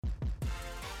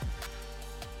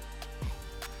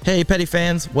Hey, Petty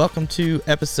fans, welcome to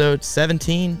episode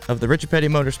 17 of the Richard Petty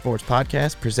Motorsports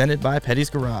podcast presented by Petty's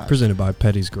Garage. Presented by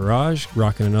Petty's Garage,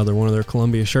 rocking another one of their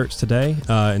Columbia shirts today.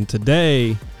 And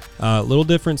today, a little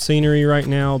different scenery right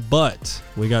now, but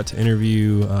we got to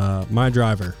interview my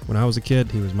driver. When I was a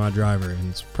kid, he was my driver, and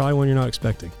it's probably one you're not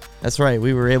expecting. That's right.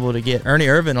 We were able to get Ernie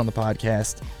Irvan on the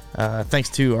podcast thanks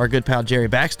to our good pal Jerry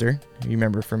Baxter, who you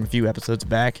remember from a few episodes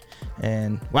back.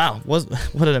 And wow, what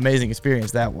an amazing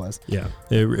experience that was. Yeah,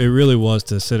 it really was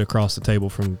to sit across the table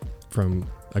from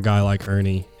a guy like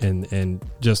Ernie and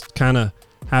just kind of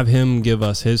have him give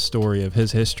us his story of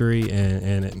his history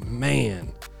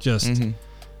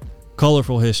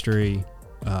colorful history,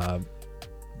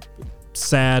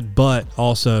 sad but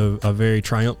also a very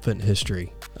triumphant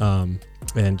history,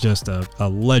 and just a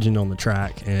legend on the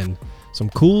track and some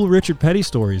cool Richard Petty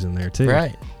stories in there too.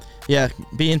 Right. Yeah,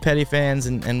 being Petty fans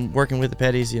and working with the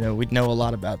Pettys, we know a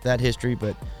lot about that history,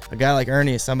 but a guy like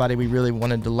Ernie is somebody we really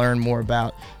wanted to learn more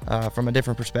about from a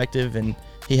different perspective, and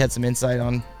he had some insight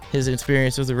on his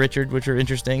experiences with Richard, which are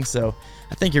interesting, so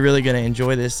I think you're really going to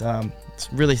enjoy this.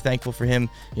 Really thankful for him.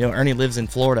 Ernie lives in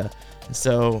Florida,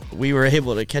 so we were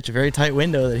able to catch a very tight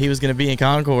window that he was going to be in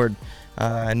Concord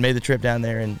and made the trip down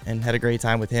there and had a great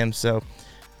time with him. So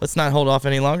let's not hold off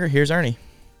any longer. Here's Ernie.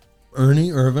 Ernie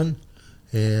Irvan.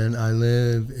 And I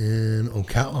live in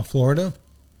Ocala, Florida.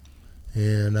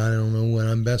 And I don't know what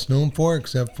I'm best known for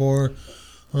except for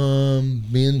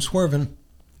being Swervin.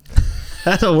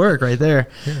 That'll work right there.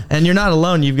 Yeah. And you're not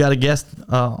alone. You've got a guest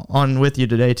on with you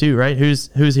today too, right? Who's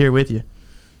here with you?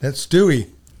 That's Stewie.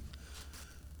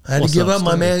 I had to give up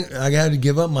my man. I had to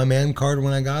give up my man card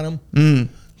when I got him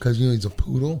because he's a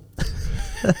poodle,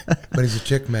 but he's a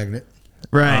chick magnet.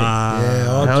 Right.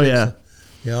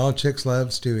 All chicks love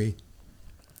Stewie.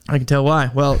 I can tell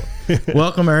why. Well,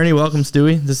 welcome, Ernie. Welcome,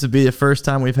 Stewie. This would be the first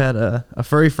time we've had a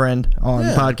furry friend on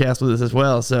the podcast with us as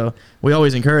well, so we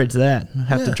always encourage that.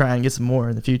 Have to try and get some more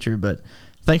in the future, but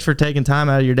thanks for taking time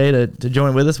out of your day to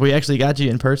join with us. We actually got you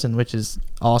in person, which is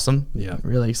awesome. Yeah.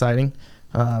 Really exciting.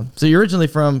 So you're originally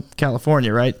from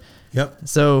California, right? Yep.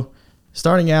 So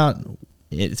starting out,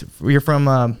 you're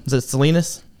from, is it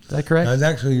Salinas? Is that correct? I was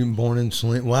actually born in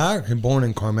Salinas. Well, I was actually born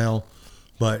in Carmel.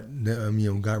 But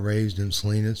got raised in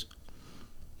Salinas,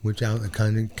 which out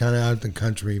kind of out the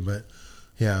country, but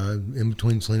yeah, in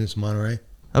between Salinas and Monterey.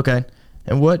 Okay,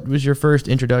 and what was your first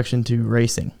introduction to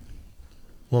racing?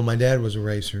 Well, my dad was a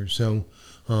racer, so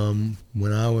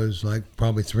when I was like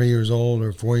probably 3 years old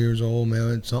or 4 years old,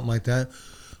 maybe something like that,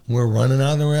 we're running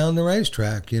out around the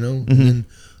racetrack, and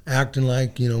acting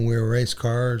like we were a race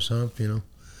car or something,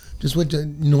 just what the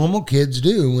normal kids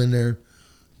do when their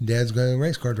dad's a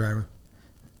race car driver.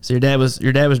 So your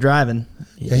dad was driving.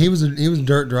 Yeah, he was a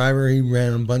dirt driver. He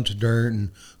ran a bunch of dirt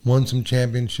and won some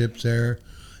championships there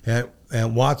at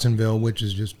Watsonville, which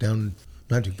is just down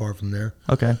not too far from there.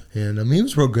 Okay. And he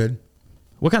was real good.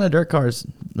 What kind of dirt cars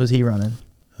was he running?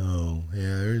 Oh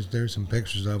yeah, there's some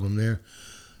pictures of them there.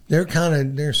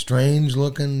 They're strange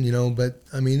looking, but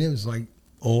it was like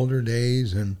older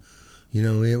days, and they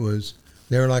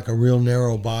were like a real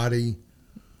narrow body,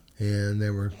 and they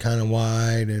were kind of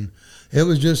wide, and it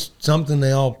was just something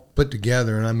they all put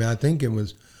together. And I think it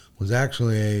was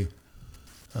actually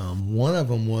one of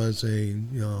them was I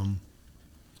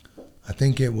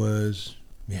think it was,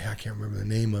 I can't remember the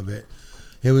name of it.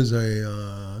 It was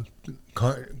a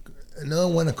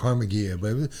wasn't a Carmagia, but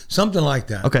it was something like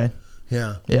that. Okay.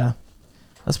 Yeah. Yeah.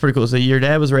 That's pretty cool. So your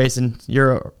dad was racing.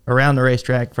 You're around the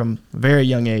racetrack from a very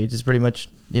young age. It's pretty much,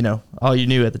 all you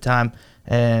knew at the time.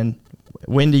 And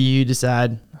when do you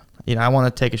decide, I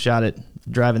want to take a shot at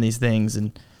driving these things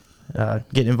and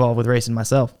get involved with racing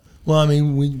myself? Well,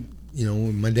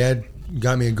 my dad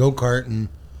got me a go-kart and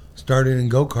started in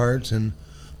go-karts, and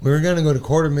we were going to go to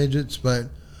quarter midgets, but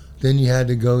then you had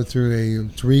to go through a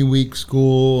 3-week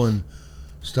school and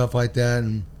stuff like that,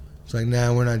 and it's like,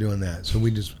 nah, we're not doing that. So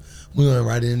we went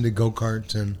right into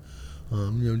go-karts and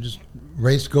just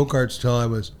raced go-karts till I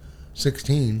was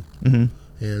 16, and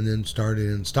then started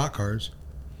in stock cars.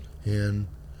 And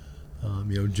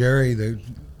Jerry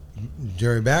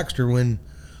Baxter, when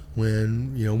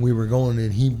we were going,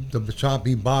 and the shop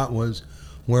he bought was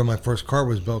where my first car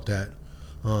was built at.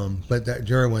 But that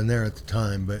Jerry wasn't there at the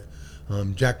time. But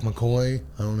Jack McCoy,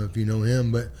 I don't know if you know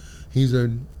him, but he's a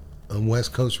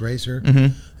West Coast racer,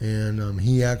 and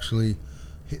he actually,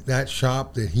 that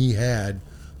shop that he had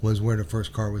was where the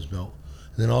first car was built.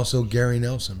 And then also Gary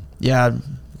Nelson. Yeah.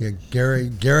 Yeah,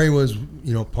 Gary was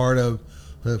part of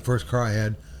the first car I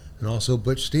had, and also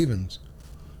Butch Stevens.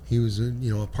 He was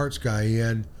a parts guy. He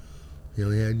had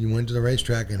you went to the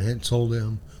racetrack and had sold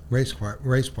him race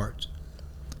parts.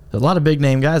 A lot of big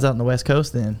name guys out on the West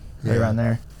Coast then, right around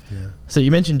there. Yeah. So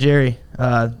you mentioned Jerry.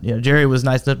 Jerry was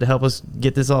nice enough to help us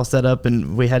get this all set up,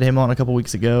 and we had him on a couple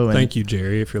weeks ago. And Thank you,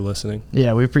 Jerry, if you're listening.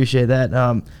 Yeah, we appreciate that.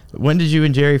 When did you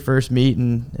and Jerry first meet,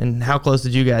 and how close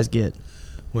did you guys get?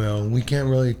 Well, we can't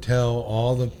really tell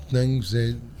all the things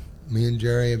that me and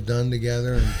Jerry have done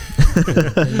together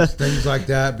and things like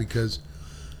that because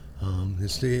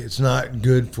it's not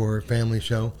good for a family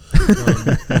show.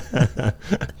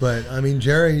 But I mean,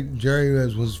 Jerry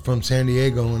was from San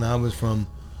Diego, and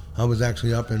I was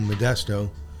actually up in Modesto,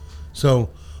 so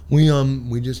we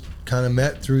just kind of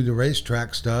met through the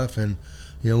racetrack stuff, and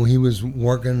he was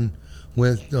working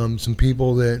with some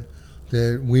people that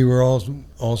we were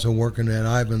also working at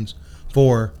Ivan's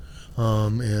for,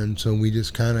 and so we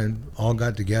just kind of all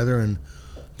got together, and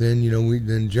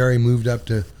then Jerry moved up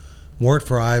to work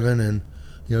for Ivan,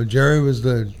 and Jerry was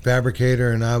the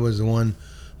fabricator, and I was the one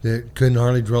that couldn't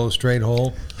hardly drill a straight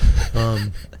hole.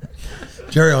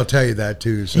 Jerry, I'll tell you that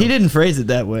too. So. He didn't phrase it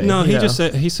that way. No,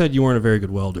 he said you weren't a very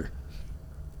good welder.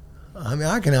 I mean,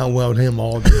 I can out-weld him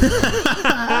all day.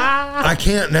 I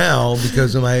can't now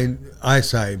because of my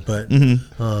eyesight, but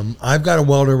I've got a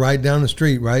welder right down the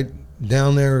street, right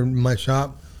down there in my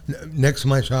shop, next to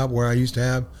my shop where I used to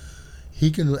have.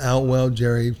 He can out-weld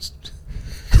Jerry.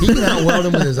 He can out-weld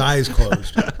him with his eyes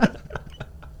closed.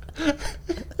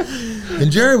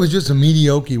 And Jerry was just a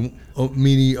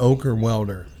mediocre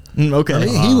welder. Okay. I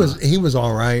mean, he was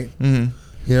all right.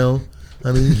 Mm-hmm.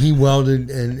 I mean, he welded,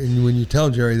 and when you tell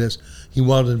Jerry this, he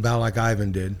welded about like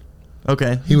Ivan did.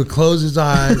 Okay. He would close his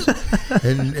eyes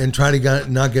and try to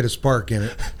not get a spark in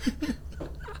it.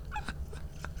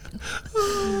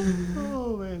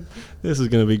 Oh man, this is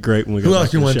going to be great when we go. Who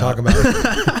else you want to talk about?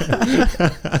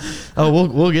 Oh,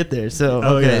 we'll get there. So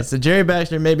okay, so Jerry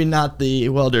Baxter, maybe not the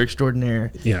welder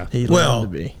extraordinaire. Yeah, he wanted to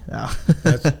be. Oh.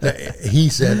 He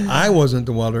said I wasn't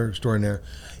the welder extraordinaire,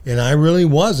 and I really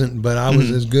wasn't, but I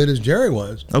was as good as Jerry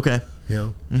was. Okay.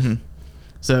 Mm-hmm.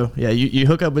 So yeah, you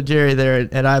hook up with Jerry there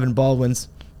at Ivan Baldwin's,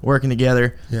 working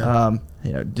together. Yeah.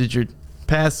 Did your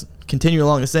paths continue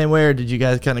along the same way, or did you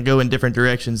guys kind of go in different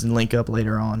directions and link up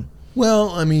later on? Well,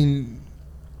 I mean,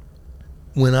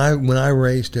 when I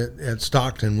raced at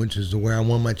Stockton, which is where I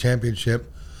won my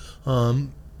championship, Jerry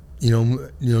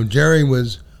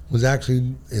was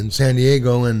actually in San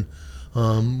Diego, and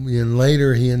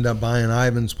later he ended up buying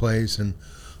Ivan's place, and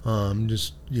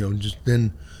just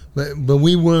then, but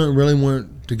we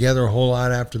weren't together a whole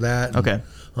lot after that. Okay.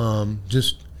 But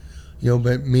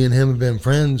me and him have been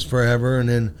friends forever, and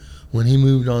then when he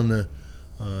moved on the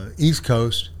East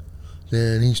Coast,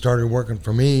 then he started working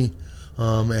for me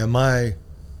at my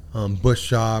bush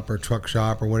shop or truck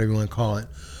shop or whatever you want to call it.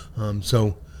 And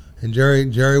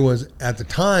Jerry was, at the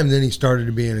time, then he started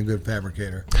to being a good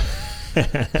fabricator.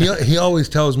 He always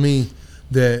tells me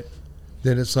that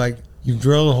it's like you've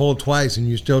drilled a hole twice and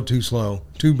you're still too slow,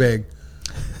 too big.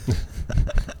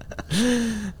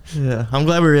 Yeah, I'm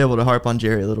glad we were able to harp on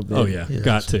Jerry a little bit. Oh yeah,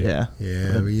 got to. Yeah,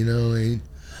 but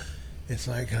it's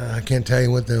like I can't tell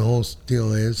you what the whole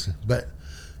deal is, but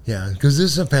yeah, because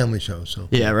this is a family show. So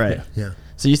yeah, right. Yeah.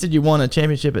 So you said you won a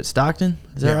championship at Stockton.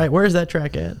 Is that right? Where is that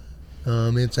track at?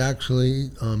 It's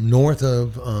actually north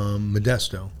of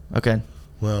Modesto. Okay.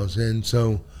 Well, and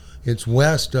so it's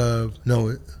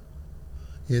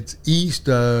it's east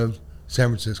of San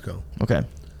Francisco. Okay.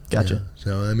 Gotcha. Yeah.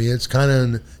 So I mean, it's kind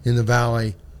of in the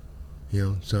valley,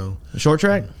 So a short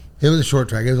track. It was a short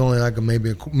track. It was only like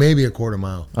maybe a quarter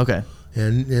mile. Okay.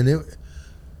 And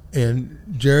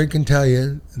Jerry can tell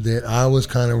you that I was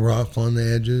kind of rough on the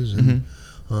edges, and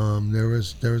there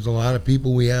was a lot of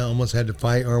people we almost had to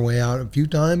fight our way out a few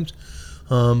times,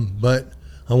 but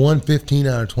I won 15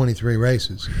 out of 23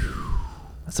 races.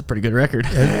 That's a pretty good record.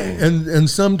 and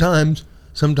sometimes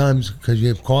because you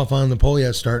have qualifying on the pole, you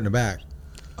have to start in the back.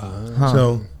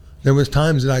 So there was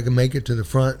times that I could make it to the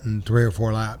front in 3 or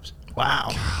 4 laps.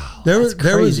 Wow. That's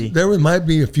crazy. There might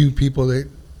be a few people that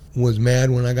was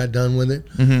mad when I got done with it,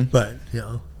 but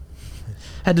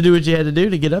had to do what you had to do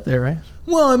to get up there, right?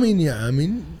 Well, I mean, yeah,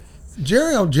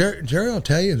 Jerry will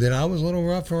tell you that I was a little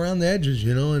rough around the edges,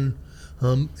 and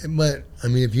but I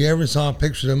mean, if you ever saw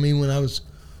pictures of me when I was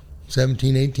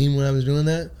 17, 18 when I was doing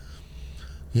that,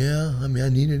 yeah, I mean, I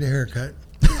needed a haircut.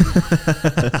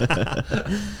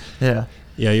 Yeah.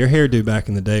 Yeah, your hairdo back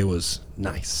in the day was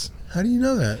nice. How do you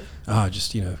know that?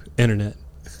 Just internet.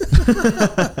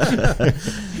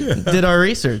 Did our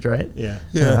research, right? Yeah.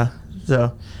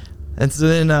 So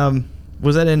then,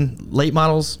 was that in late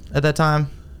models at that time,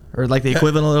 or like the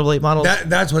equivalent of late models?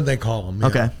 That's what they call them. Yeah.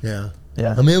 Okay. Yeah.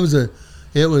 Yeah. I mean,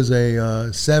 it was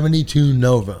a 72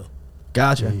 Nova.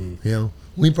 Gotcha. You know,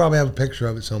 we probably have a picture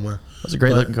of it somewhere. Those are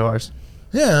great looking cars.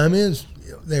 Yeah, I mean,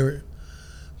 they were,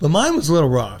 but mine was a little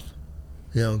rough,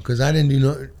 you know, because I didn't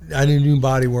do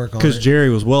body work on it. Because Jerry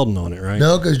was welding on it, right?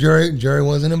 No, because Jerry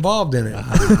wasn't involved in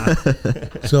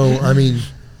it. So I mean,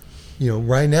 you know,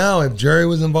 right now, if Jerry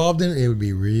was involved in it, it would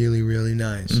be really, really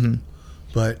nice.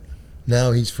 But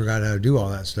now he's forgot how to do all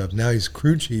that stuff. Now he's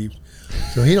crew chief,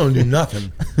 so he don't do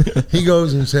nothing. He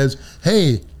goes and says,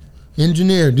 "Hey,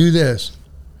 engineer, do this."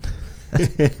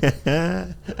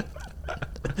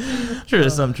 Sure,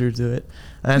 there's some truth to it.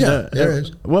 And Yeah, there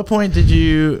is. What point did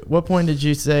you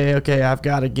say, okay, I've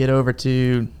got to get over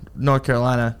to North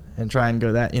Carolina and try and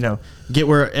go that, you know, get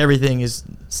where everything is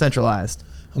centralized?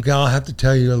 Okay, I'll have to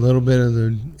tell you a little bit of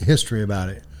the history about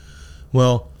it.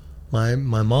 Well, my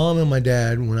mom and my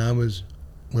dad, when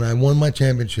I won my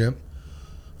championship,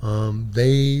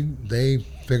 they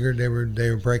figured they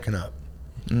were breaking up.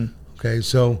 Okay,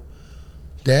 so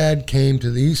Dad came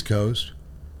to the East Coast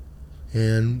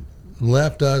and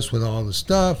left us with all the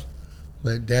stuff,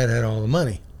 but Dad had all the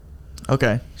money.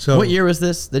 Okay. So what year was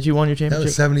this that you won your That championship?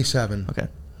 was 77. Okay.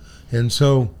 And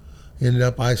so ended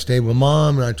up I stayed with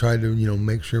Mom, and I tried to, you know,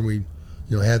 make sure we, you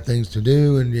know, had things to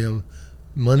do and, you know,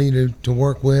 money to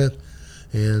work with.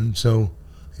 And so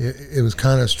it was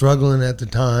kind of struggling at the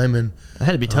time, and That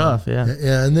had to be tough, yeah.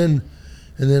 yeah, and then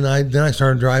I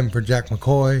started driving for Jack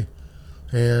McCoy,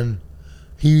 and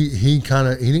he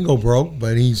didn't go broke,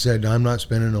 but he said, I'm not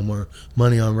spending no more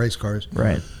money on race cars.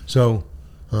 Right. So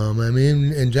I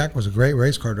mean, and Jack was a great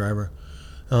race car driver,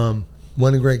 wasn't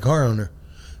a great car owner.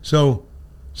 So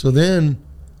then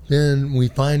we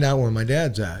find out where my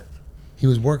dad's at. He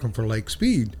was working for Lake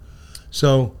Speed,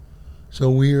 so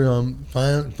we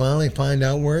finally find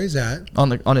out where he's at.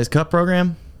 On his Cup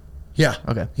program? Yeah.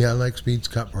 Okay. Yeah, Lake Speed's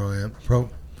Cup program,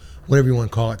 whatever you want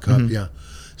to call it, Cup. Yeah.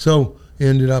 So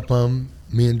ended up,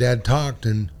 me and Dad talked,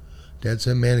 and Dad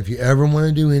said, "Man, if you ever want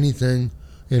to do anything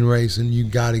in racing, you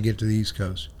got to get to the East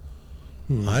Coast."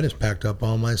 I just packed up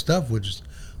all my stuff, which is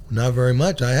not very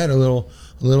much. I had a little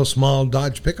small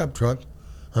Dodge pickup truck.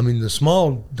 I mean, the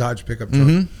small Dodge pickup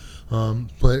truck.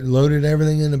 Loaded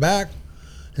everything in the back,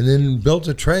 and then built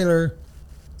a trailer.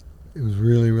 It was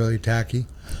really, really tacky.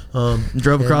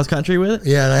 Drove across country with it?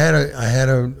 Yeah, and I had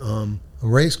a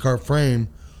race car frame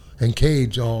and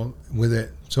cage all with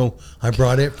it. So I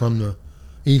brought it from the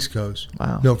East Coast.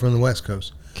 Wow. No, from the West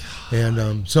Coast. And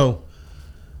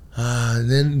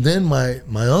then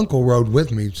my uncle rode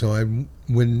with me, so I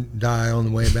wouldn't die on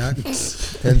the way back.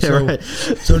 And so right.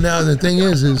 so now the thing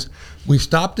is we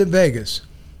stopped at Vegas.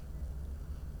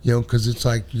 You know, because it's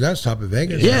like, you got to stop at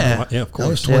Vegas. Yeah. Yeah, of I course.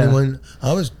 was 21.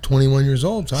 I was 21 years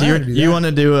old, so I had to do that. You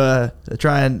wanted to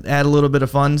try and add a little bit of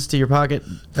funds to your pocket?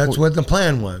 That's what the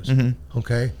plan was.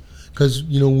 Okay, because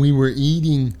you know we were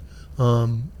eating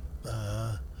the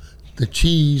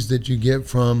cheese that you get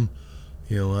from,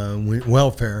 you know,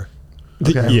 welfare.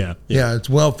 Okay. Yeah. Yeah, it's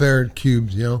welfare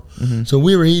cubes. You know, so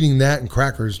we were eating that and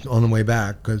crackers on the way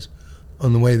back, because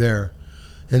on the way there.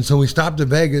 And so we stopped at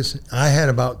Vegas. I had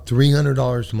about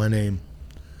 $300 to my name.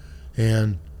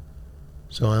 And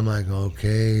so I'm like,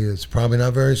 okay, it's probably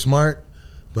not very smart.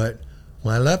 But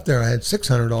when I left there, I had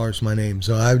 $600 to my name.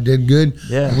 So I did good.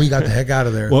 Yeah. And we got the heck out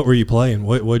of there. What were you playing?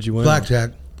 What'd you win?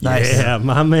 Blackjack. Nice. Yeah,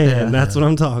 my man. Yeah. That's what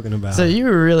I'm talking about. So you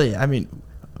were really, I mean,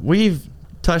 we've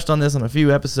touched on this on a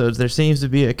few episodes. There seems to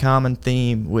be a common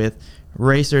theme with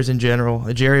racers in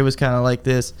general. Jerry was kind of like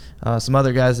this. Some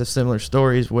other guys have similar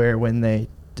stories where when they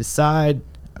decide,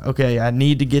 okay, I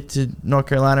need to get to North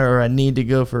Carolina, or I need to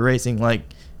go for racing, like,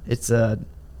 it's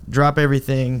drop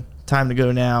everything, time to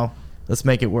go now, let's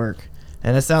make it work.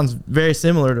 And it sounds very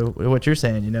similar to what you're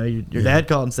saying. You know, your dad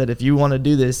called and said, if you want to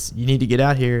do this, you need to get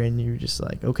out here. And you're just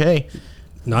like, okay.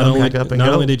 Not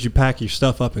only did you pack your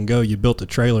stuff up and go, you built a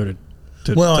trailer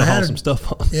to haul some stuff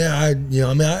on. Yeah,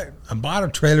 I bought a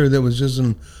trailer that was just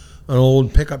an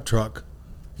old pickup truck,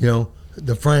 you know,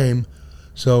 the frame.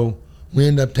 So we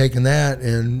ended up taking that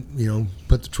and, you know,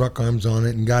 put the truck arms on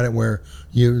it and got it where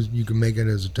you can make it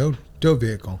as a tow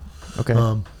vehicle. Okay.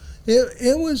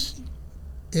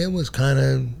 It was kind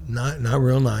of not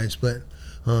real nice, but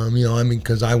you know, I mean,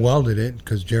 because I welded it,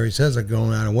 because Jerry says I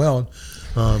go out of weld,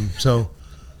 so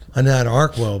I know how to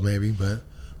arc weld maybe, but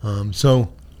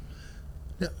so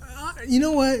you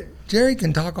know what, Jerry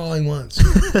can talk all he wants.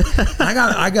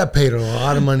 I got paid a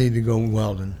lot of money to go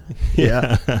welding.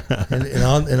 Yeah.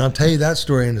 and I'll tell you that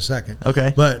story in a second.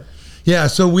 Okay. But yeah,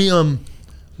 so we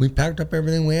packed up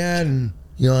everything we had, and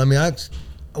you know, I mean,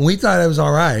 we thought it was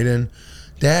all right. And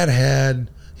Dad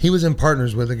he was in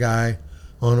partners with a guy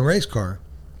on a race car,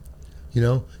 you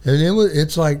know, and it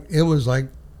was like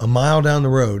a mile down the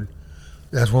road,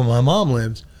 that's where my mom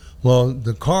lives. Well,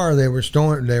 the car they were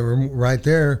storing, they were right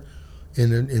there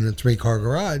in a 3-car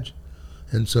garage,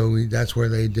 and so that's where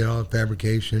they did all the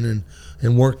fabrication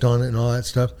and worked on it and all that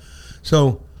stuff.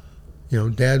 So,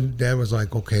 Dad was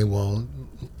like, okay, well,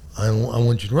 I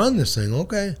want you to run this thing,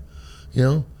 okay,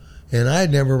 and I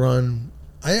had never run.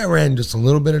 I ran just a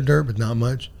little bit of dirt, but not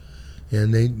much,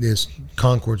 and this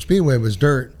Concord Speedway was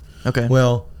dirt. Okay.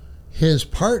 Well, his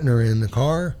partner in the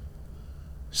car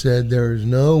said there's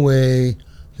no way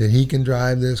that he can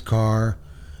drive this car.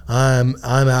 I'm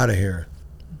out of here.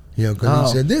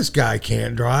 Because he said, this guy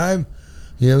can't drive.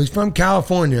 He's from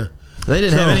California. They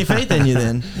didn't have any faith in you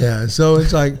then. Yeah, so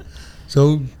it's like,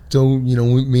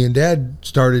 me and Dad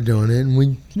started doing it, and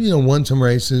we, won some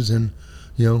races and,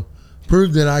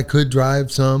 proved that I could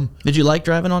drive some. Did you like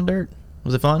driving on dirt?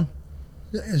 Was it fun?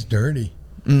 It's dirty.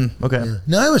 Okay. Yeah.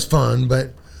 No, it was fun,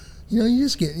 but, you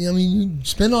just get, you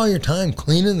spend all your time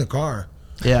cleaning the car.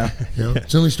 Yeah.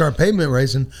 So we start pavement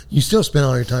racing, you still spend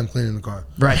all your time cleaning the car.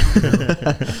 Right.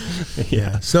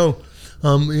 Yeah. So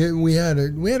we had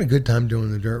a good time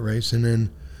doing the dirt race,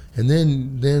 and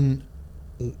then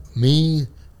me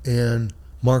and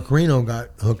Mark Reno got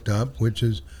hooked up, which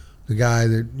is the guy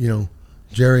that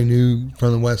Jerry knew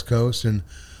from the West Coast, and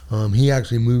he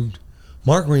actually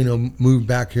Mark Reno moved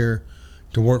back here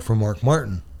to work for Mark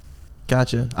Martin.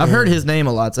 Gotcha. I've heard his name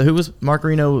a lot. So who was Mark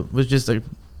Reno? Was just a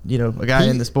guy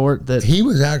in the sport that he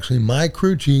was actually my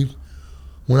crew chief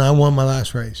when I won my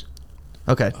last race.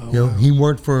 Okay. Wow. He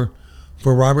worked for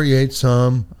Robert Yates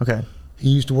some. Okay. He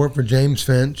used to work for James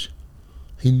Finch.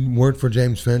 He worked for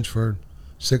James Finch for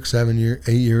 6, 7 years,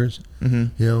 8 years.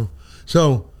 Mm-hmm.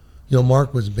 So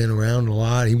Mark was been around a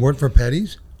lot. He worked for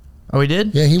Petty's. Oh, he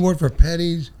did? Yeah, he worked for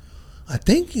Petty's. I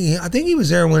think he was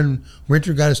there when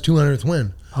Richard got his 200th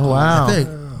win. Oh, wow. I think.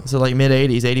 So like mid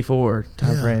 80s, 84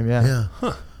 time frame. Yeah. Yeah.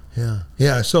 Huh.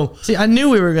 Yeah. So see, I knew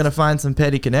we were going to find some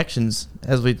Petty connections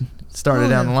as we started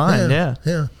down the line.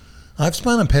 Yeah. I've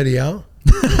spun a Petty out.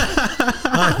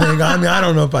 I think. I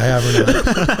don't know if I have or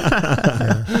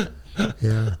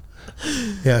not.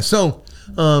 Yeah. So,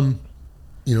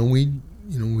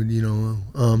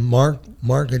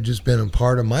 Mark had just been a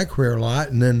part of my career a lot,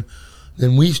 and then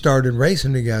we started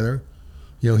racing together.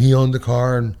 He owned the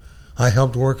car, and I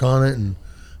helped work on it, and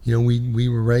we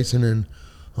were racing, and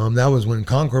that was when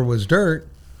Concord was dirt,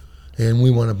 and we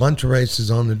won a bunch of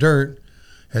races on the dirt,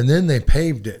 and then they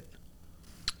paved it.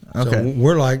 Okay. So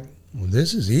we're like, well,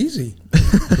 this is easy,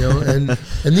 and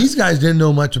these guys didn't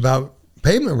know much about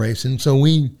pavement racing, so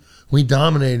we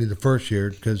dominated the first year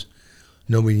because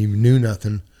nobody even knew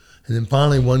nothing, and then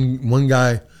finally one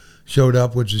guy showed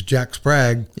up, which is Jack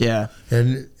Sprague. Yeah,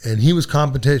 and he was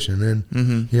competition,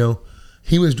 and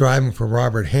he was driving for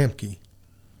Robert Hampke.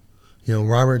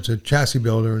 Robert's a chassis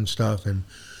builder and stuff, and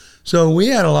so we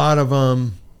had a lot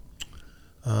of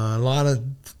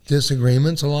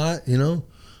disagreements.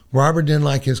 Robert didn't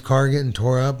like his car getting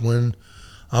tore up when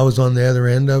I was on the other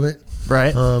end of it.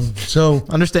 Right. So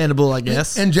understandable, I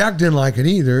guess. And Jack didn't like it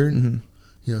either.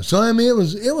 Mm-hmm. So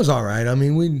it was all right.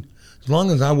 We as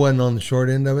long as I wasn't on the short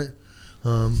end of it,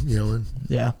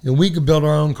 and we could build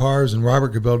our own cars, and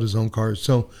Robert could build his own cars.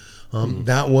 So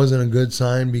that wasn't a good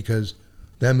sign because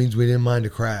that means we didn't mind a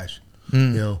crash.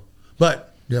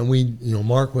 But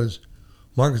Mark was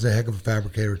a heck of a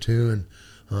fabricator too,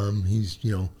 and he's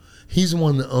the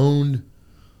one that owned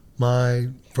my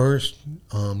first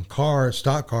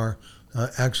stock car,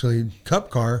 actually Cup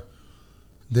car,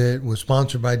 that was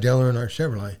sponsored by Dell Earnhardt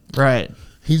Chevrolet. Right.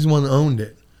 He's the one that owned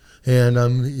it, and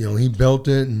he built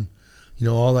it and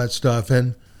all that stuff.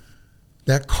 And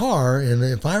that car, and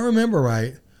if I remember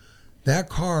right, that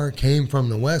car came from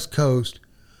the West Coast,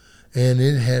 and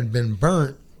it had been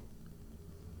burnt,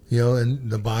 and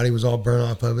the body was all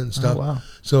burnt off of it and stuff. Oh, wow.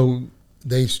 So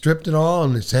they stripped it all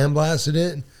and they sandblasted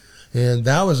it, and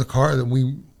that was a car that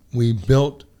we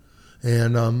built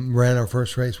and ran our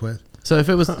first race with. So if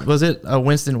it was it a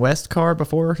Winston West car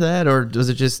before that, or was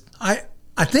it just? I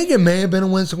think it may have been a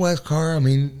Winston West car. If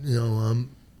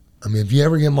you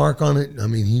ever get Mark on it,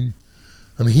 he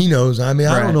knows. I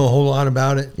don't know a whole lot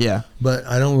about it. Yeah. But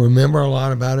I don't remember a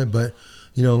lot about it. But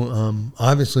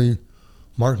obviously,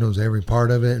 Mark knows every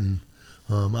part of it, and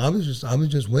I was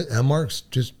just with Mark's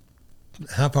just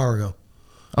half hour ago.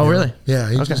 Oh, really?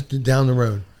 Yeah, he's just down the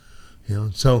road.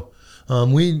 So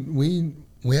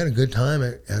we had a good time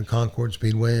at Concord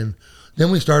Speedway, and then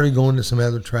we started going to some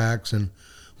other tracks, and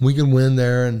we could win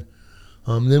there, and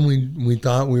then we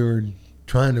thought we were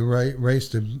trying to race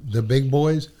the big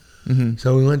boys. Mm-hmm.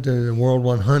 So we went to the World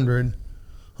 100 at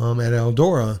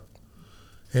Eldora,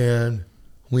 and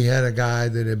we had a guy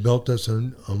that had built us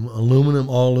an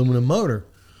all aluminum motor.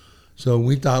 So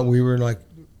we thought we were like,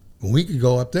 we could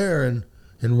go up there and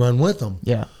run with them.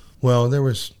 Yeah. Well, there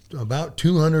was about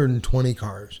 220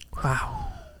 cars. Wow.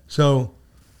 So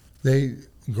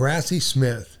Grassy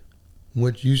Smith,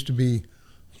 which used to be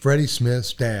Freddie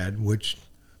Smith's dad, which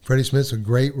Freddie Smith's a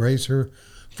great racer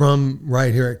from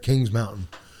right here at Kings Mountain.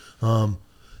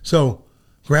 So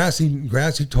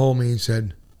Grassy told me, he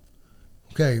said,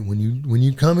 okay, when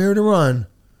you come here to run,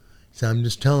 he said, I'm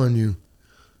just telling you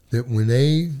that when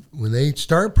they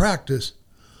start practice,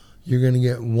 you're going to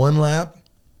get 1 lap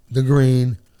the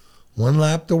green, 1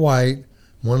 lap the white,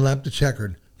 1 lap the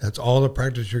checkered. That's all the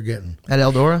practice you're getting. At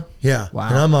Eldora? Yeah. Wow.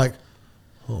 And I'm like,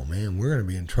 oh, man, we're going to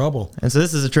be in trouble. And so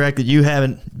this is a track that you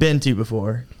haven't been to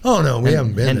before. Oh, no, we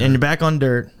haven't been and, there. and you're back on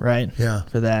dirt, right? Yeah.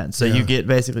 For that. So Yeah. you get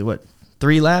basically, what,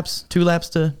 2 laps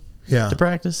to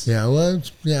practice? Yeah, well,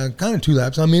 it's, kind of 2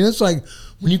 laps. I mean, it's like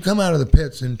when you come out of the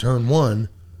pits in turn 1,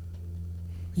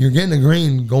 you're getting the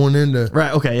green going into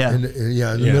Right, okay, yeah. in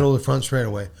the middle of the front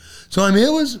straightaway. So,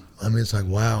 it's like,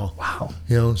 wow. Wow.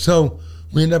 So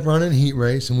we ended up running a heat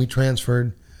race, and we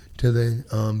transferred to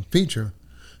the feature.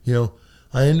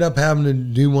 I ended up having to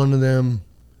do one of them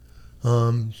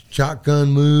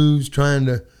shotgun moves, trying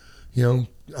to,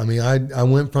 I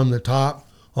went from the top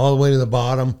all the way to the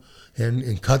bottom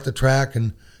and cut the track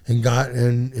and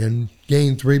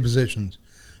gained 3 positions.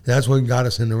 That's what got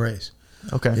us in the race.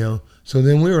 Okay. So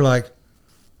then we were like,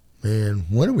 man,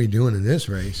 what are we doing in this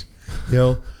race?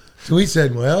 So we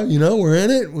said, well, we're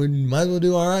in it. We might as well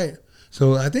do all right.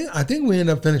 So I think we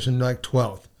ended up finishing like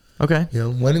 12th. Okay.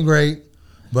 Wasn't great.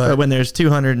 But when there's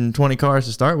 220 cars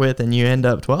to start with and you end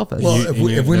up 12th. Well,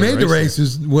 if we made the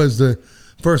races was the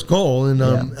first goal. And,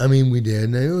 Yeah. we did.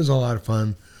 And it was a lot of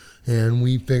fun. And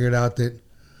we figured out that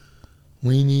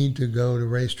we need to go to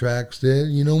racetracks that,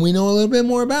 we know a little bit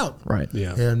more about. Right.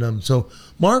 Yeah. And so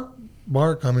Mark,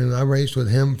 I raced with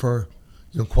him for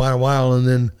quite a while, and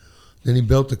then he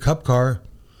built the Cup car,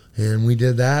 and we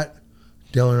did that,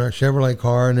 Dale Earnhardt Chevrolet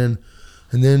car, and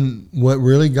then what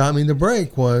really got me the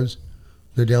break was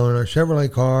the Dale Earnhardt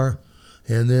Chevrolet car,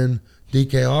 and then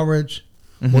DK Ulrich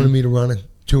wanted me to run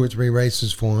 2 or 3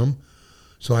 races for him,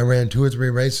 so I ran 2 or 3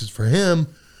 races for him,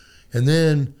 and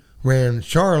then ran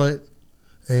Charlotte,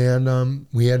 and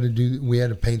we had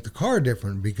to paint the car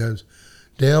different because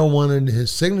Dale wanted his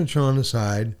signature on the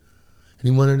side, and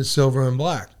he wanted it silver and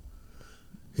black.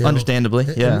 Understandably,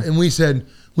 yeah. And we said,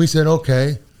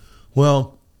 okay,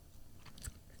 well,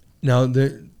 now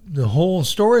the whole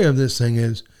story of this thing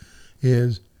is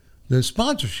the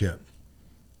sponsorship.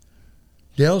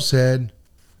 Dale said,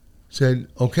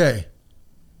 okay,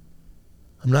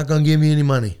 I'm not going to give you any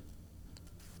money.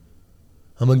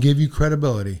 I'm going to give you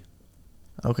credibility.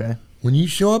 Okay. When you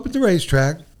show up at the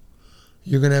racetrack,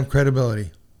 you're going to have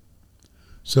credibility.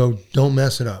 So don't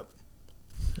mess it up.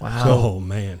 Wow. Oh,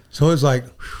 man. So it's like,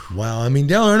 wow.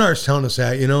 Dale Earnhardt's telling us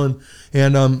that,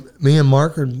 and me and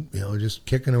Mark are, just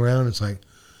kicking around. It's like,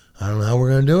 I don't know how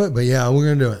we're going to do it, but yeah, we're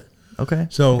going to do it. Okay.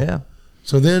 So, yeah.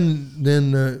 So then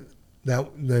the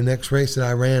next race that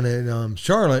I ran at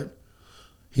Charlotte,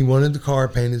 he wanted the car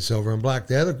painted silver and black.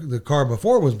 The car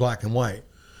before was black and white,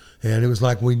 and it was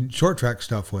like short track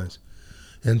stuff was.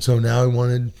 And so now he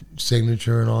wanted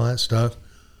signature and all that stuff.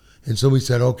 And so we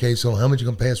said, okay, so how much you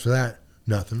going to pay us for that?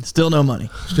 Nothing. Still no money.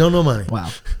 Still no money. Wow.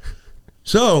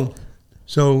 So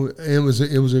it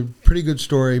was a pretty good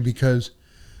story because,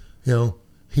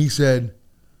 he said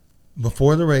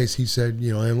before the race, he said,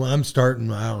 and I'm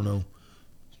starting, I don't know,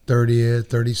 30th,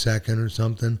 32nd or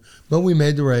something, but we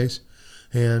made the race.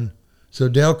 And so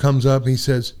Dale comes up, he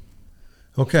says,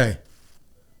 okay,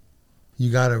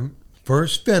 you got to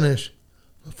first finish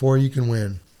before you can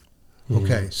win. Mm-hmm.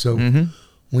 Okay, so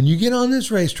when you get on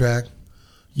this racetrack,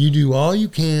 you do all you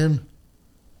can,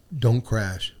 don't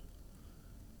crash.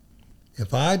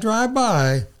 If I drive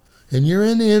by and you're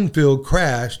in the infield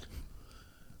crashed,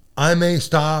 I may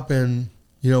stop and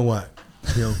you know what?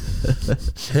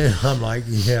 And I'm like,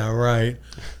 yeah, right.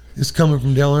 It's coming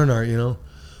from Dale Earnhardt,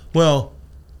 Well,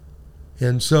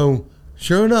 and so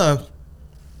sure enough,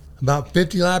 about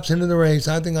 50 laps into the race,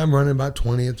 I think I'm running about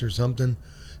 20th or something.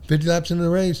 50 laps into the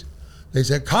race, they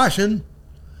said, caution.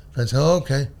 I said, oh,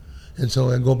 okay. And so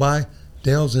I go by,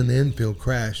 Dale's in the infield,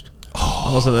 crashed.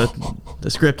 Oh, so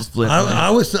the script is flipped. I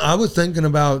was thinking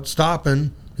about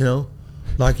stopping,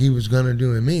 like he was going to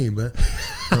do in me, but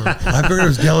I figured it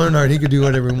was Dale Earnhardt. He could do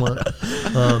whatever he wanted.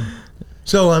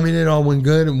 So, it all went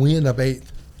good, and we ended up 8th.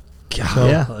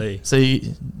 Yeah. So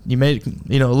you made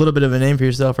a little bit of a name for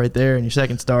yourself right there in your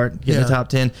second start, getting the top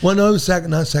 10. Well, no, it was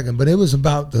not second, but it was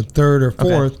about the 3rd or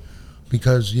 4th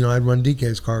because I'd run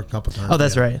DK's car a couple times. Oh,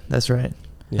 that's right. That's right.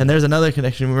 Yeah. And there's another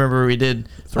connection. Remember, we did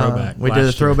Throwback we did a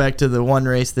last throwback to the one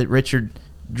race that Richard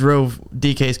drove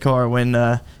DK's car when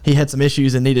he had some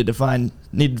issues and needed to find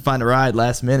a ride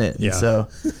last minute. Yeah. And so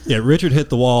Yeah, Richard hit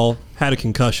the wall, had a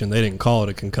concussion. They didn't call it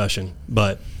a concussion,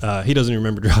 but he doesn't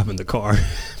remember driving the car.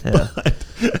 Yeah.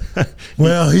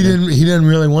 Well, he didn't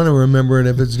really want to remember it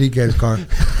if it's DK's car.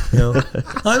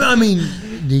 I mean,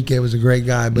 DK was a great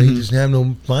guy, but he just had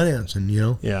no financing.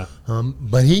 Yeah.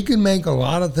 But he could make a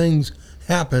lot of things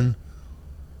happen.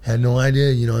 Had no idea.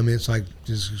 I mean, it's like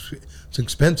it's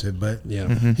expensive, but Yeah.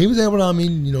 he was able to. I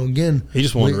mean, again, He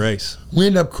just won the race. We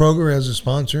ended up Kroger as a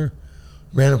sponsor,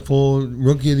 ran a full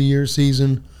Rookie of the Year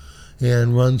season,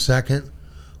 and run second,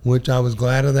 which I was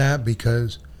glad of that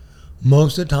because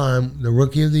most of the time the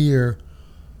Rookie of the Year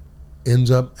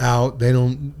ends up out. They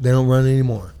don't run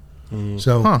anymore.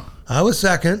 So I was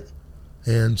second,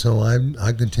 and so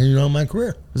I continued on my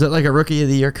career. is that like a Rookie of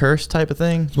the Year curse type of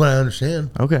thing? That's what I understand.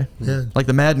 Okay. Yeah. Like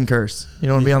the Madden curse. You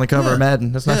don't want to be on the cover of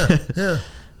Madden. That's not. Yeah.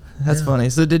 That's funny.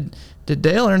 So did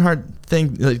Dale Earnhardt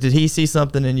think? Like, did he see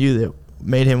something in you that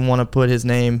made him want to put his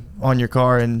name on your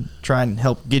car and try and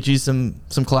help get you some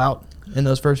clout in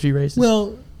those first few races?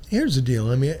 Well, here's the deal.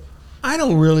 I mean, I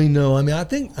don't really know. I mean, I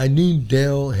think I knew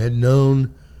Dale had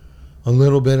known a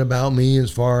little bit about me as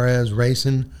far as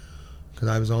racing because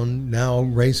I was now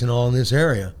racing all in this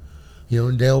area.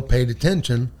 And Dale paid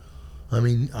attention. I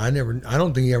mean, I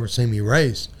don't think he ever seen me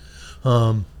race.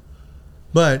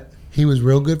 But he was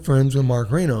real good friends with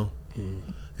Mark Reno.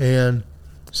 And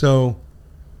so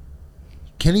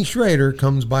Kenny Schrader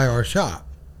comes by our shop.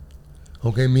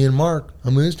 Okay, me and Mark,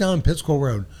 I mean, it's down in Pittsco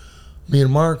Road. Me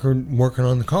and Mark are working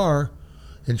on the car,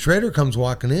 and Schrader comes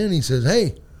walking in. He says,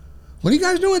 "Hey, what are you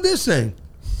guys doing with this thing?"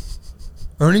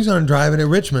 Ernie's going to drive it at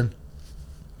Richmond.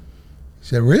 He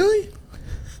said, "Really?" I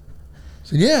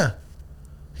said, "Yeah."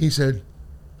 He said,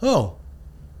 "Oh,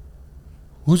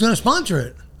 who's going to sponsor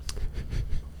it?"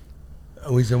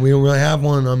 We said, "We don't really have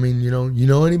one. I mean, you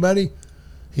know anybody?"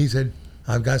 He said,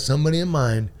 "I've got somebody in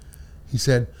mind." He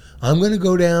said, "I'm going to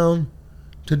go down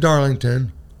to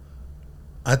Darlington.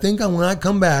 I think when I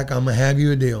come back, I'm going to have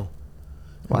you a deal."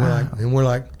 Wow. And we're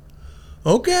like,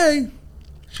 okay.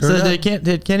 Sure So enough.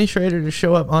 did Kenny Schrader just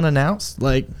show up unannounced?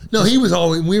 Like, No, he was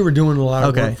always, we were doing a lot of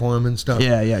Okay. work for him and stuff.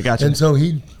 yeah, gotcha. And so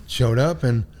he showed up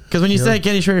and. Because when you said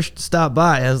Kenny Schrader stopped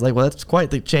by, I was like, well, that's quite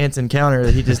the chance encounter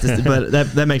that he just did. But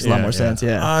that makes a lot more sense,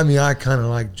 yeah. I mean, I kind of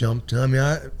like jumped. I mean,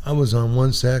 I was on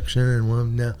one section and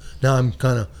one now I'm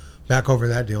kind of back over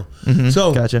that deal.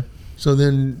 So Gotcha. So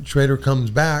then Schrader comes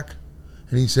back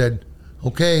and he said,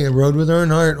 okay, I rode with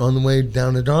Earnhardt on the way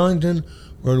down to Darlington,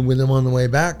 rode with him on the way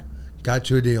back, got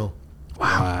you a deal.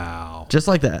 Wow. Just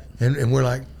like that. And we're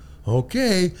like,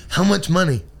 okay, how much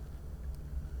money?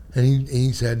 And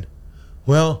he said,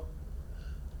 well,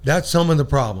 that's some of the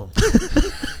problem.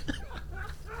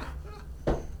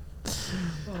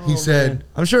 He said,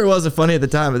 I'm sure it wasn't funny at the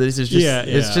time, but this is just,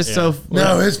 it's just so.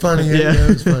 no, it's funny. Yeah,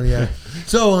 it's funny. Yeah.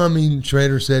 So, I mean,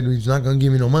 Schrader said he's not going to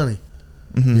give me no money.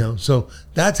 So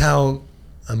that's how,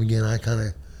 again, I kind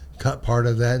of cut part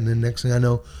of that. And then next thing I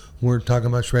know, we're talking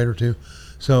about Schrader too.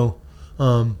 So,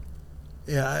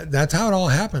 yeah, that's how it all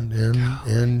happened.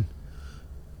 And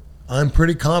I'm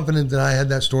pretty confident that I had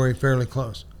that story fairly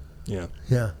close. Yeah.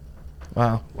 Yeah.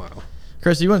 Wow. Wow.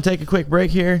 Chris, you want to take a quick break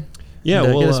here? Yeah,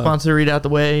 And, we'll get a sponsor read out the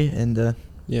way and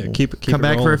keep come it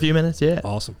back for rolling. a few minutes. Yeah.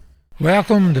 Awesome.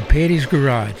 Welcome to Petty's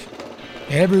Garage.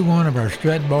 Every one of our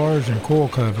strut bars and coil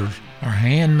covers are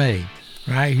handmade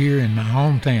right here in my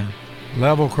hometown,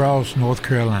 Level Cross, North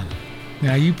Carolina.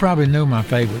 Now, you probably know my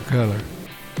favorite color,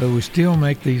 but we still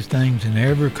make these things in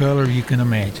every color you can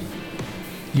imagine.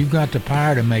 You've got the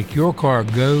power to make your car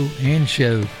go and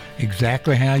show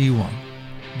exactly how you want.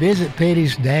 Visit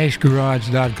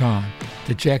Petty's-Garage.com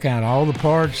to check out all the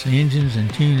parts, engines, and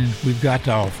tunings we've got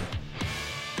to offer.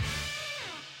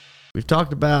 We've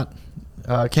talked about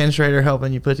Ken Schrader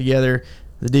helping you put together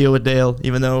the deal with Dale,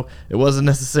 even though it wasn't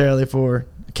necessarily for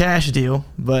a cash deal,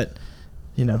 but,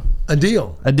 A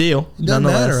deal. a deal. It doesn't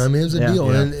nonetheless. matter. I mean, it was a Yeah.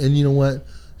 deal. Yeah. And you know what?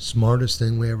 Smartest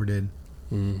thing we ever did.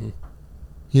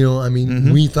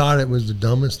 Mm-hmm. We thought it was the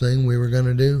dumbest thing we were going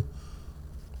to do.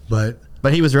 But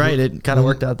But he was right. It kind of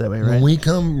worked out that way, right? when we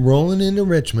come rolling into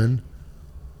Richmond,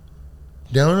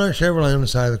 down in our Chevrolet on the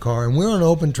side of the car, and we're on an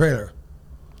open trailer.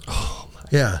 Oh, my.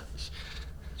 Yeah.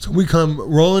 So we come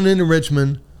rolling into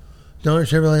Richmond, down our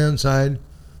Chevrolet on the side.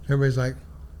 Everybody's like,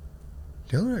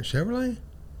 down our Chevrolet?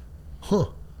 Huh.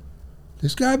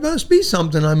 This guy must be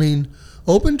something. I mean,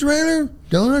 open trailer,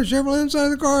 down our Chevrolet on the side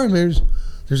of the car, and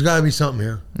there's got to be something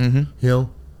here. Mm-hmm.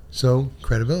 So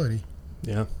credibility.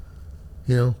 Yeah.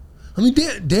 You know, I mean,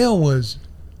 Dale was.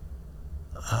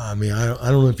 I mean, I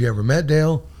don't know if you ever met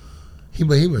Dale.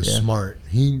 But he was smart.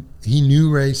 He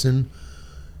knew racing.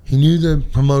 He knew the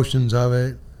promotions of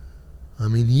it. I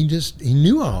mean, he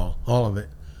knew all of it.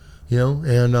 You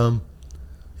know,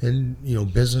 and you know,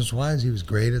 business wise, he was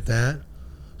great at that.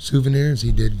 Souvenirs,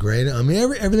 he did great. I mean,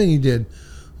 everything he did.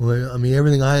 I mean,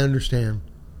 everything I understand.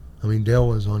 I mean, Dale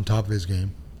was on top of his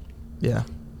game. Yeah.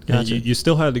 Gotcha. You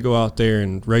still had to go out there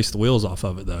and race the wheels off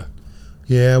of it, though.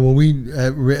 Yeah, well,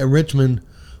 at Richmond,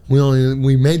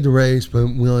 we made the race, but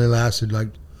we only lasted like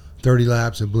 30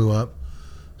 laps. It blew up.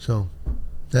 So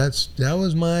that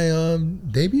was my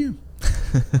debut.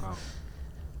 Wow.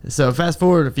 So fast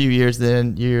forward a few years,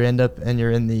 then you end up and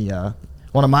you're in the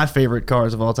one of my favorite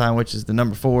cars of all time, which is the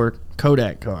number 4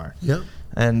 Kodak car. Yep.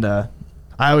 And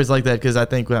I always liked that because I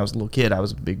think when I was a little kid, I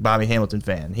was a big Bobby Hamilton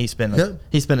fan. He spent a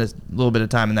little bit of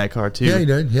time in that car too. Yeah, he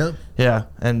did. Yep. Yeah.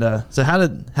 And so how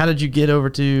did you get over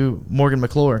to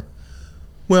Morgan-McClure?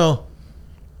 Well,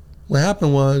 what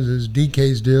happened was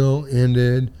DK's deal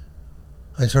ended.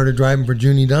 I started driving for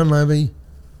Junie Dunleavy,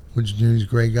 which Junie's a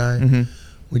great guy. Mm-hmm.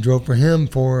 We drove for him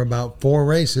for about 4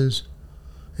 races,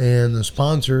 and the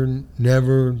sponsor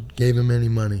never gave him any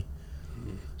money.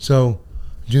 So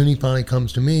Junie finally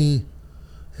comes to me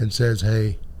and says,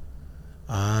 hey,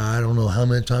 I don't know how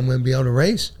much I'm going to be able to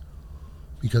race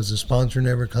because the sponsor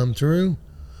never come through,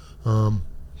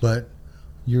 but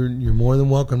you're more than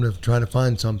welcome to try to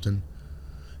find something.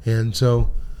 And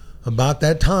so about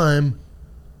that time,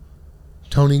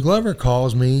 Tony Glover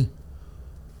calls me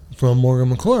from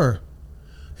Morgan-McClure,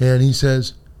 and he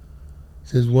says,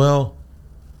 well,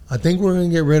 I think we're going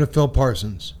to get rid of Phil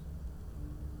Parsons.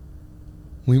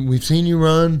 We've seen you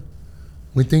run.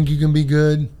 We think you can be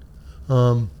good.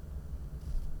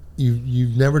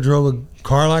 You've never drove a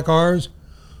car like ours.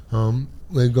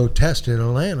 We'll go test it in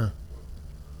Atlanta.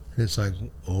 And it's like,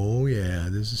 oh yeah,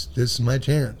 this is my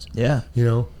chance. Yeah. You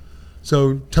know,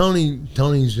 so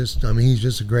Tony's just, I mean, he's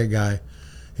just a great guy,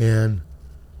 and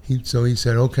he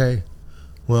said, okay,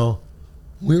 well,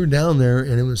 we were down there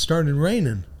and it started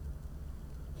raining.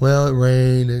 Well, it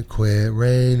rained, it quit,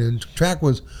 rained, and the track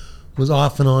was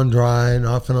off and on dry and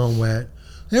off and on wet.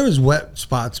 There was wet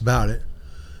spots about it,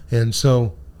 and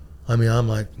so, I mean, I'm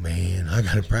like, man, I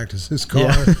got to practice this car.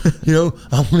 Yeah. You know,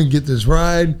 I want to get this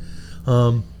ride.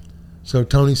 So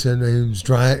Tony said it was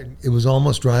dry. It was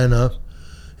almost dry enough,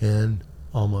 and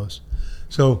almost.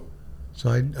 So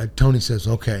Tony says,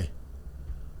 okay,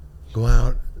 go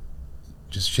out,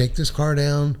 just shake this car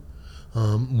down.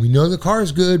 We know the car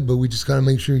is good, but we just got to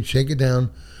make sure you shake it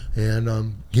down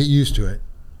and get used to it.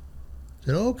 I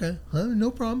said, oh, okay,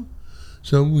 no problem.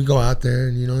 So we go out there,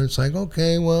 and you know, it's like,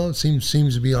 okay, well, it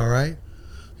seems to be all right,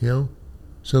 you know.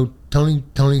 So Tony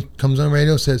comes on the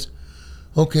radio, says,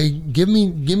 okay, give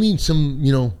me some,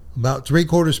 you know, about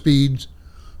 3/4 speeds,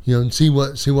 you know, and see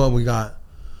what we got.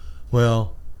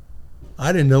 Well,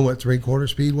 I didn't know what 3/4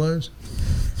 speed was,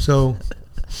 so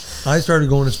I started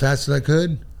going as fast as I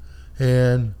could,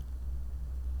 and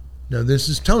now this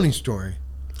is Tony's story.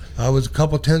 I was a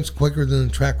couple tenths quicker than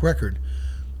the track record.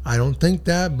 I don't think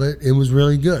that, but it was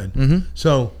really good. Mm-hmm.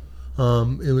 So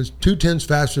it was 2 tenths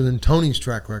faster than Tony's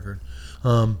track record.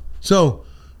 So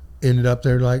ended up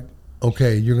there like,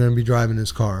 okay, you're going to be driving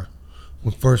this car.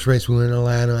 Well, first race we went in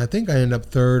Atlanta. I think I ended up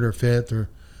 3rd or 5th or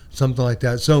something like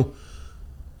that. So,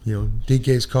 you know,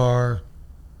 DK's car,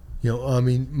 you know, I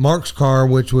mean, Mark's car,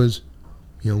 which was,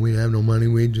 you know, we didn't have no money.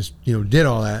 We just, you know, did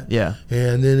all that. Yeah.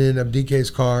 And then ended up DK's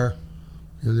car.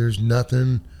 You know, there's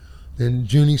nothing. Then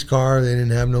Junie's car, they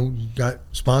didn't have got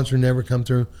sponsor never come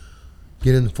through.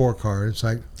 Get in the 4 car. It's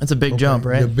like, That's a big jump,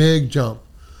 right? A big jump.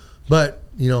 But,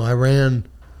 you know, I ran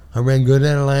good in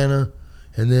Atlanta,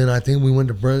 and then I think we went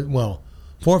to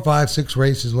 4, 5, 6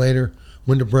 races later,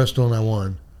 went to Bristol and I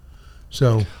won.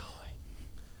 So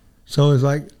it was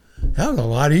like, that was a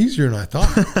lot easier than I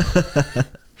thought.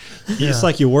 It's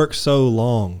like you work so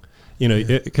long, you know,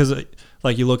 because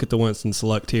like you look at the Winston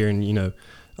Select here, and you know,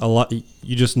 a lot,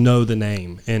 you just know the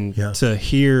name, and to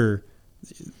hear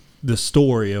the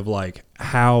story of like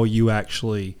how you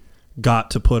actually got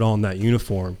to put on that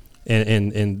uniform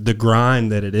and the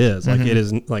grind that it is, like it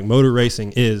is, like motor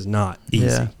racing is not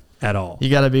easy at all.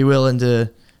 You got to be willing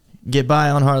to get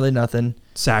by on hardly nothing,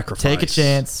 sacrifice, take a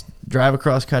chance, drive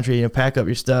across country, you know, pack up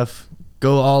your stuff,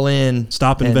 go all in,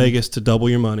 stop in Vegas to double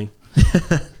your money.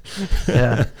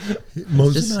 Yeah.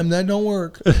 Most of the time that don't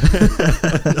work.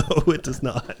 No, it does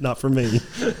not for me.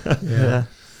 Yeah.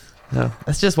 No,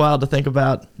 it's just wild to think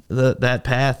about that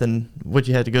path and what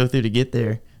you had to go through to get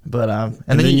there. But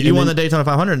and then you won the Daytona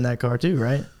 500 in that car too,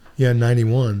 right? Yeah,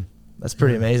 91. That's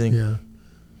pretty amazing. Yeah.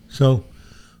 So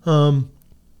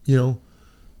You know,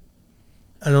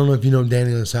 I don't know if you know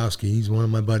Danny Lasowski. He's one of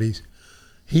my buddies.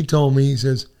 He told me, he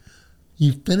says,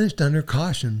 "You finished under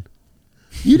caution.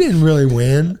 You didn't really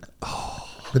win."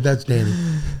 But that's Danny.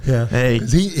 Yeah. Hey,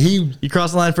 you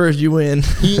cross the line first, you win.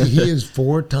 he is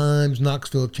 4 times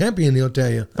Knoxville champion, he'll tell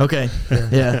you. Okay.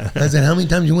 Yeah. I said, "How many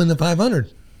times you win the 500?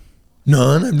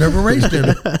 None. I've never raced in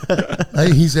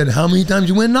it." He said, "How many times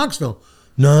you win Knoxville?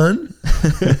 None."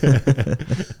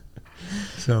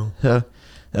 So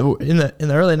in the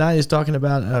early 90s, talking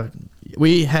about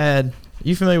we had,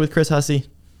 you familiar with Chris Hussey?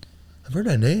 I've heard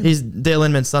that name. He's Dale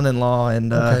Inman's son-in-law,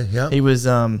 and he was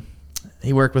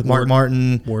he worked with Mark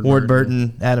Martin, Ward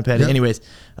Burton, Adam Petty. Yep. Anyways,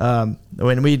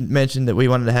 when we mentioned that we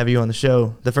wanted to have you on the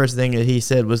show, the first thing that he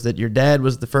said was that your dad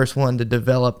was the first one to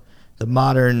develop the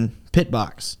modern pit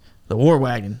box, the war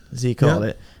wagon, as he called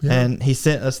it. Yep. And he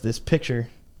sent us this picture.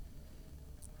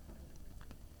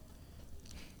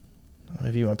 I don't know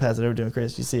if you want to pass it over to him,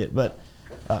 Chris, if you see it. But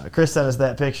Chris sent us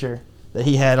that picture that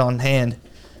he had on hand.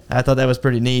 I thought that was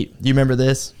pretty neat. Do you remember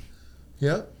this?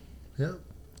 Yep.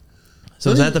 So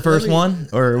was that the first one,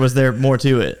 or was there more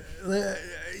to it?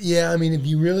 Yeah, I mean, if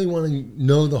you really want to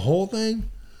know the whole thing.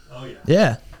 Oh, yeah.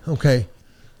 Yeah. Okay.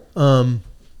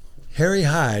 Harry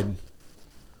Hyde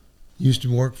used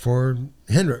to work for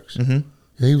Hendricks. Mm-hmm.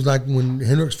 He was like, when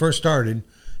Hendricks first started,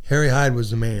 Harry Hyde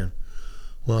was the man.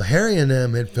 Well, Harry and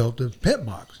them had built a pit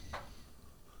box.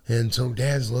 And so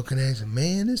Dad's looking at it and said,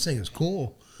 "Man, this thing is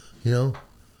cool," you know.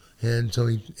 And so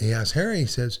he asked Harry, he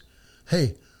says,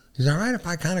 "Hey, is it all right if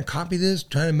I kind of copy this,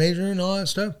 try to measure and all that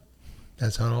stuff?"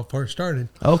 That's how it all first started.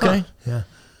 Okay. Yeah.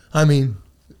 I mean,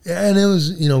 and it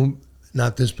was, you know,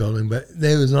 not this building, but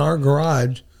it was in our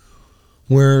garage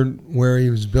where he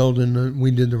was building,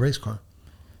 we did the race car.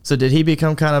 So did he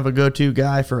become kind of a go-to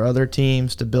guy for other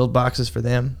teams to build boxes for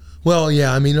them? Well,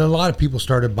 yeah. I mean, a lot of people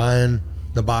started buying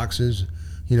the boxes.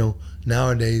 You know,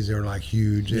 nowadays they're like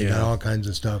huge. They got all kinds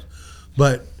of stuff.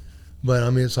 But I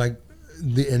mean, it's like,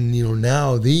 you know,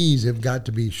 now these have got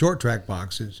to be short track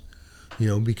boxes, you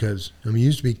know, because, I mean, it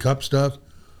used to be cup stuff,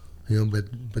 you know,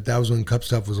 but that was when cup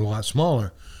stuff was a lot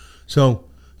smaller. So,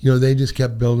 you know, they just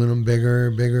kept building them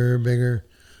bigger.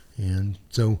 And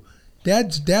so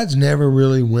Dad's never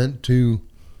really went to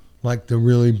like the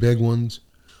really big ones.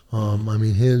 I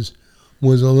mean, his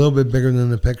was a little bit bigger than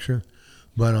the picture,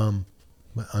 but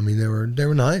I mean, they were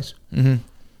nice. Mm-hmm.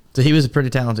 So he was a pretty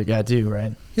talented guy too,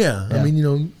 right? Yeah. I mean, you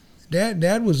know,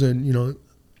 Dad was a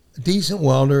decent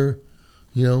welder.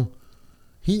 You know,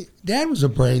 Dad was the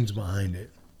brains behind it.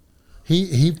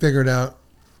 He figured out,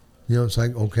 you know, it's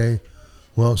like, okay,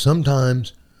 well,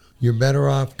 sometimes you're better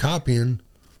off copying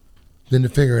than to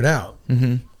figure it out.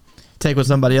 Mm-hmm. Take what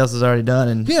somebody else has already done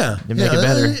and make it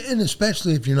better. And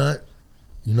especially if you're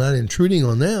not intruding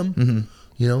on them, mm-hmm.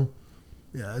 you know.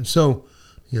 Yeah. And so,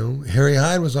 you know, Harry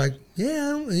Hyde was like,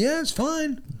 yeah, it's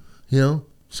fine, you know.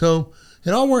 So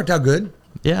it all worked out good.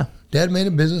 Yeah. Dad made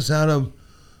a business out of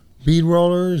bead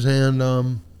rollers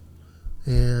and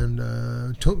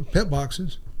pit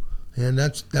boxes, and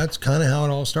that's kind of how it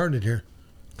all started here.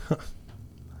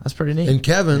 That's pretty neat. And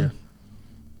Kevin,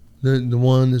 the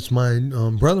one that's my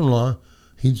brother-in-law,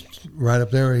 he's right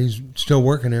up there. He's still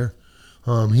working there.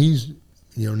 He's,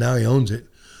 you know, now he owns it,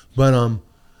 but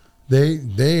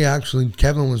they actually,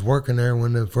 Kevin was working there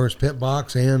when the first pit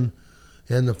box and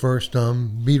the first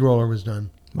bead roller was done.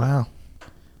 Wow,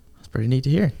 that's pretty neat to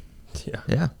hear.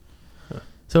 Yeah. Huh.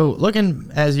 So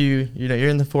looking as you know, you're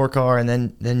in the 4-car and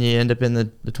then you end up in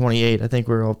the 28. I think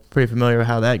we're all pretty familiar with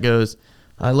how that goes.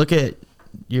 Look at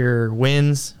your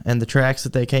wins and the tracks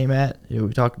that they came at. You know,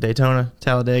 we talked Daytona,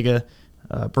 Talladega,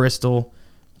 Bristol,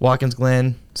 Watkins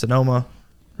Glen, Sonoma,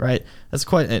 right? That's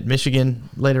quite at Michigan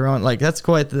later on. Like, that's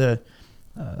quite the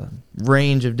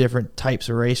range of different types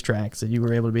of racetracks that you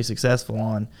were able to be successful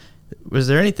on. Was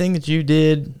there anything that you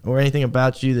did or anything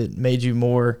about you that made you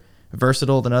more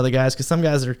versatile than other guys? Because some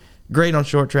guys are great on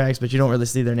short tracks, but you don't really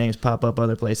see their names pop up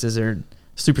other places or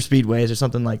super speedways or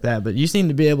something like that. But you seem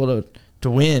to be able to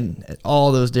win at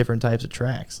all those different types of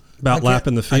tracks. About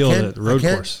lapping the field at the road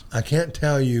course. I can't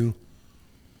tell you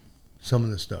some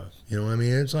of the stuff. You know what I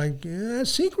mean? It's like,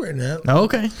 that's secret now. Oh,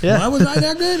 okay. Yeah. Why was I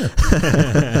that good?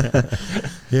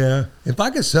 Yeah. If I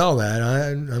could sell that,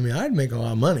 I mean, I'd make a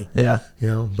lot of money. Yeah. You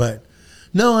know, but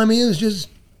no, I mean, it was just,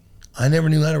 I never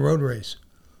knew how to road race.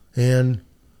 And,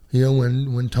 you know,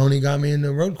 when Tony got me in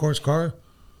the road course car,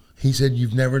 he said,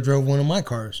 "You've never drove one of my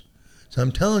cars. So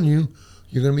I'm telling you,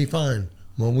 you're going to be fine."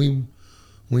 Well, we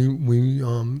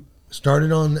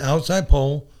started on the outside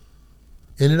pole,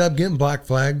 ended up getting black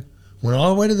flag, went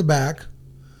all the way to the back,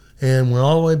 and went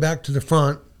all the way back to the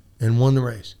front and won the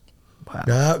race. Wow.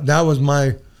 Now, that was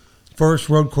my first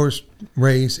road course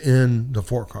race in the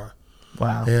 4-car.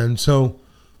 Wow. And so,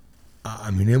 I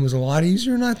mean, it was a lot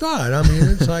easier than I thought. I mean,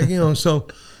 it's like,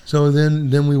 so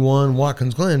then we won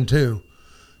Watkins Glen too.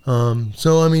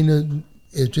 So, I mean,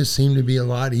 it just seemed to be a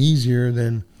lot easier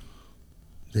than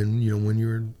when you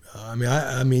were,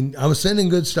 I mean, I was sending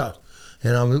good stuff,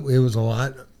 and it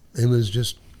was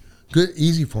just good,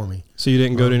 easy for me. So you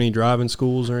didn't go to any driving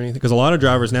schools or anything? Because a lot of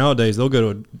drivers nowadays, they'll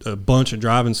go to a bunch of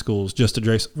driving schools just to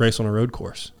race on a road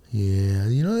course. Yeah,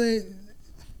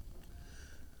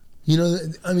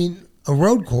 I mean, a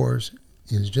road course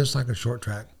is just like a short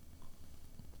track.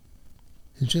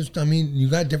 It's just, I mean, you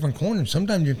got different corners.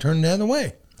 Sometimes you turn the other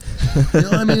way.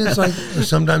 I mean, it's like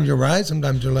sometimes you're right,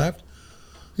 sometimes you're left.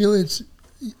 It's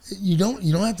you don't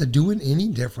have to do it any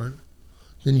different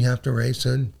than you have to race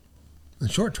in a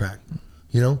short track,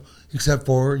 except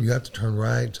for you have to turn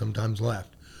right, sometimes left.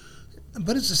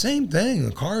 But it's the same thing.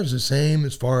 The car is the same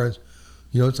as far as,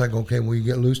 it's like, okay, well, you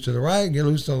get loose to the right, get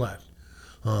loose to the left.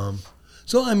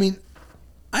 So, I mean,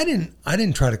 I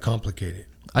didn't try to complicate it.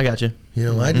 I got you.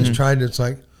 I just tried. It's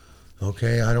like,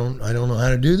 okay, I don't know how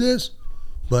to do this,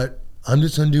 but I'm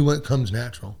just going to do what comes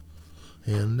natural,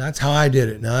 and that's how I did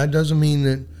it. Now, it doesn't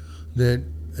mean that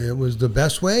it was the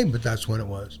best way, but that's when it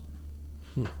was.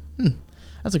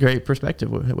 That's a great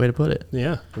perspective way to put it.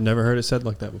 Yeah, I've never heard it said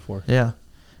like that before. Yeah.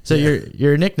 So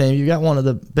your nickname, you got one of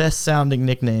the best sounding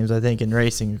nicknames, I think, in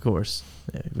racing, of course.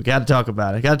 Yeah, we got to talk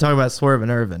about it. Got to talk about Swervin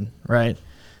Irvan, right?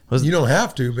 You don't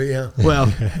have to, but yeah.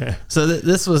 Well, so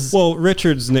this was... Well,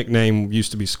 Richard's nickname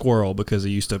used to be Squirrel because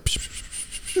he used to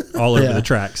all over the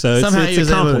track. So it's a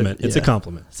compliment. It's a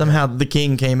compliment. Somehow the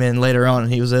king came in later on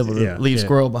and he was able to leave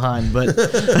Squirrel behind. But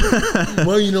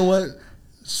well, you know what?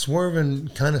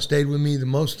 Swervin kind of stayed with me the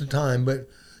most of the time, but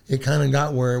it kind of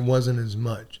got where it wasn't as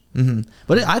much. Mm-hmm.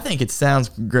 But I think it sounds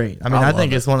great. I mean, I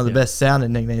think it's one of the best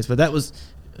sounding nicknames. But that was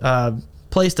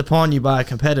placed upon you by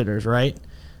competitors, right?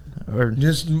 Or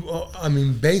just, I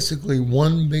mean, basically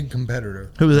one big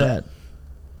competitor. Who was that?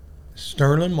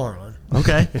 Sterling Marlin.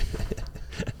 Okay.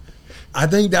 I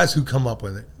think that's who come up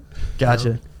with it.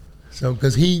 Gotcha. So,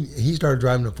 because he started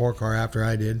driving the 4-car after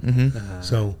I did. Mm-hmm.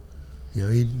 So,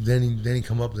 then he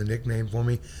come up with a nickname for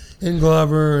me. And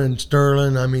Glover and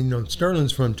Sterling. I mean,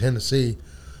 Sterling's from Tennessee,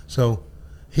 so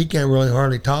he can't really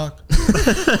hardly talk.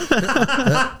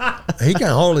 He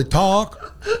can't hardly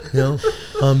talk,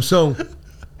 So,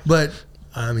 but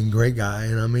I mean, great guy,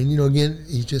 and I mean, again,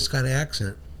 he's just got an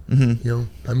accent. Mm-hmm.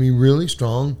 I mean, really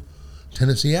strong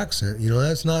Tennessee accent.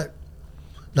 That's not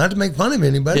to make fun of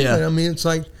anybody, but I mean, it's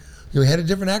like he had a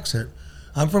different accent.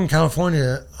 I'm from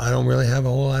California. I don't really have a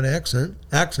whole lot of accent.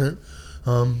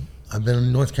 I've been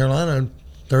in North Carolina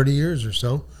 30 years or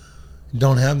so.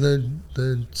 Don't have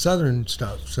the southern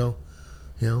stuff, so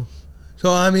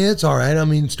So I mean, it's all right. I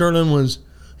mean, Sterling was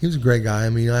a great guy. I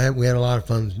mean, we had a lot of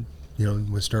fun,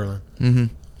 with Sterling. Mm-hmm.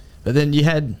 But then you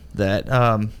had that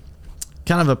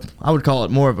kind of I would call it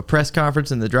more of a press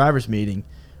conference in the drivers' meeting,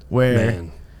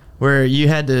 where you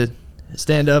had to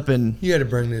stand up and you had to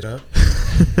bring it up.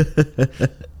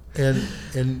 and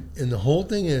the whole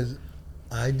thing is,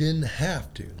 I didn't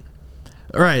have to.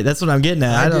 Right, that's what I'm getting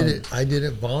at. I did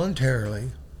it voluntarily,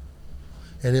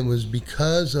 and it was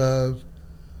because of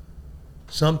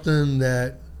something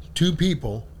that two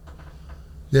people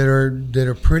that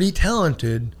are pretty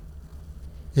talented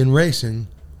in racing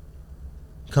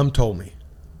told me.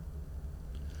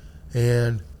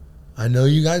 And I know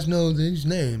you guys know these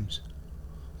names.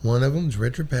 One of them is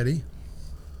Richard Petty.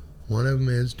 One of them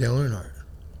is Dale Earnhardt.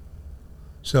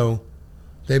 So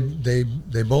they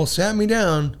both sat me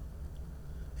down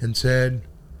and said,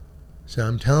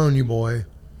 I'm telling you, boy,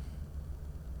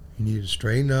 you need to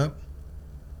straighten up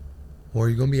or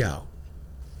you're going to be out.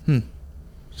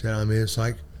 Said, I mean, it's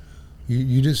like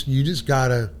you just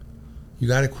gotta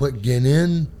quit getting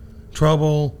in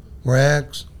trouble,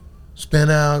 wrecks, spin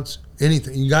outs,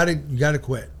 anything. You gotta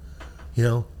quit,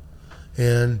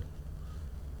 And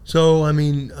so, I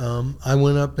mean, I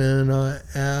went up and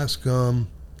asked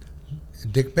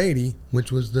Dick Beatty,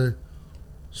 which was the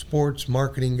sports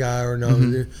marketing guy, or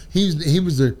he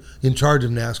was in charge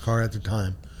of NASCAR at the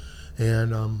time,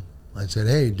 and I said,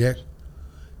 hey, Dick,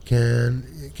 can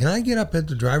I get up at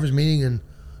the drivers' meeting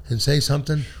and say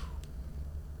something?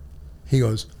 He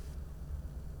goes,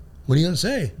 what are you going to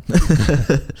say?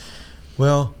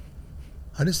 Well,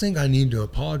 I just think I need to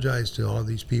apologize to all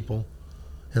these people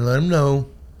and let them know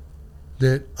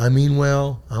that I mean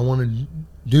well, I want to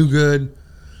do good,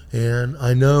 and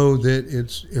I know that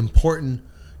it's important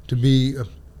to be,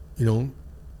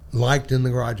 liked in the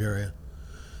garage area.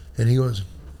 And he goes,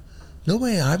 no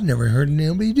way, I've never heard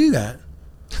anybody do that.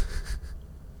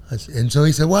 And so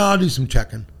he said, well, I'll do some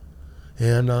checking.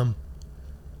 And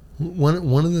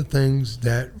one of the things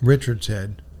that Richard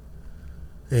said,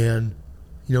 and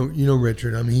you know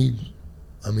Richard,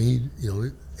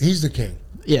 he's the king.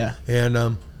 Yeah.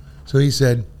 And so he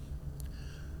said,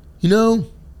 if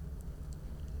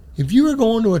you were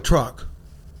going to a truck,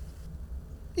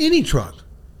 any truck,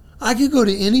 I could go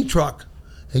to any truck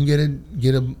and get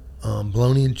a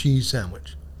bologna and cheese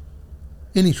sandwich.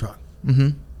 Any truck.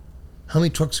 Mm-hmm. How many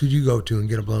trucks could you go to and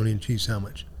get a bologna and cheese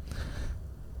sandwich?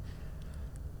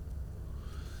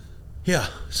 Yeah.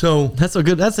 So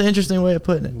That's an interesting way of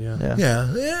putting it.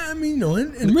 yeah. I mean,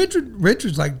 and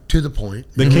Richard's like to the point.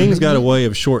 The King's got a way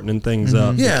of shortening things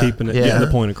up, Yeah. keeping it, getting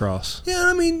the point across. Yeah,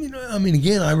 I mean,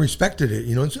 again, I respected it.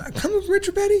 It's kind of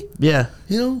Richard Petty. Yeah.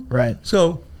 Right.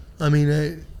 So, I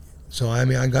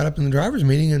got up in the driver's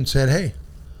meeting and said, hey,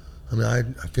 I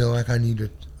feel like I need to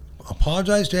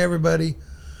apologize to everybody.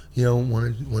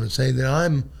 Want to say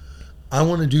that I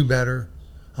want to do better.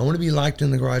 I want to be liked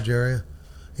in the garage area,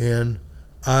 and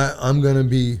I'm going to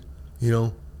be,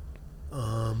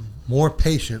 more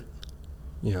patient.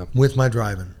 Yeah. With my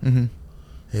driving.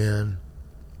 Mm-hmm. And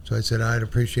so I said I'd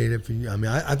appreciate it if you.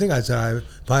 I think I said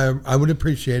I would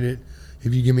appreciate it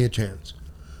if you give me a chance.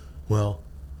 Well,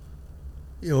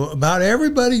 about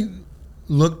everybody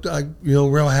looked like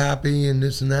real happy and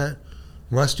this and that.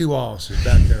 Rusty Wallace is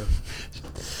back there.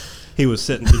 He was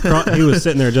sitting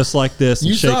there just like this and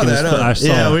You shaking saw that, his foot. huh? I saw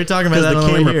Yeah, it. we were talking about that the on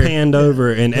the way camera here. panned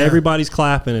over and everybody's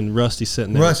clapping and Rusty's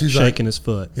sitting there shaking his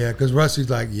foot. Yeah, because Rusty's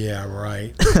like, yeah,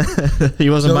 right. He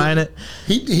wasn't buying it.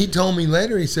 He told me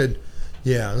later. He said,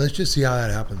 yeah, let's just see how that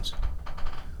happens.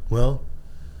 Well,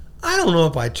 I don't know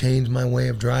if I changed my way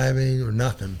of driving or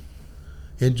nothing.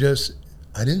 I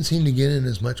didn't seem to get in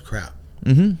as much crap.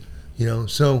 Mm-hmm.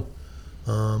 So,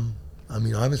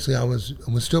 obviously I was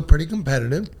still pretty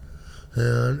competitive,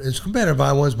 and as competitive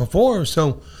I was before.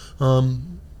 So, I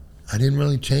didn't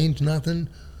really change nothing,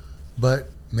 but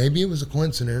maybe it was a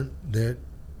coincidence that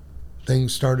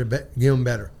things started getting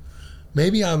better.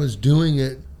 Maybe I was doing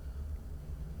it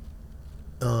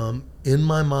in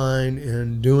my mind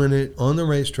and doing it on the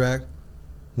racetrack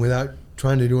without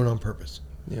trying to do it on purpose.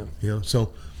 Yeah.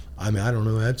 So, I don't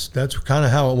know. That's kind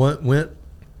of how it went.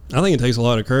 I think it takes a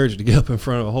lot of courage to get up in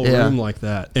front of a whole room like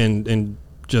that and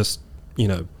just,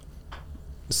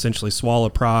 essentially swallow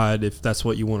pride, if that's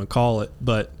what you want to call it.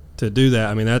 But to do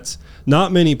that, that's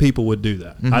not many people would do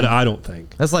that. Mm-hmm. I don't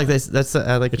think. That's like this. That's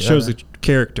like it shows the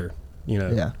character,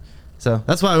 Yeah. So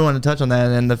that's why we wanted to touch on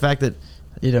that, and the fact that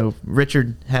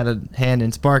Richard had a hand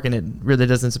in sparking it really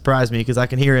doesn't surprise me, because I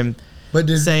can hear him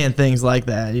saying things like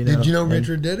that. Did you know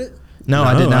Richard did it? No,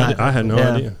 I did not. I had no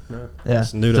idea. No. Yeah.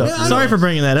 So, sorry for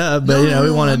bringing that up, but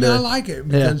we wanted to. I like it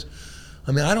because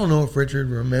I don't know if Richard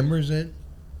remembers it.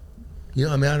 I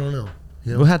don't know.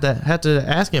 We'll have to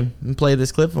ask him and play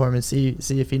this clip for him and see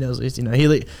if he knows.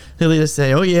 He'll either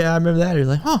say, "Oh yeah, I remember that," or he's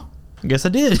like, "Oh, I guess I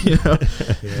did." But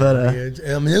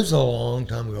it was a long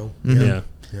time ago.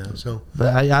 Mm-hmm. Yeah. So,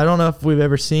 but I don't know if we've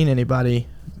ever seen anybody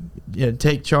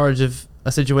take charge of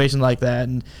a situation like that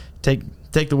and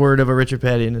take the word of a Richard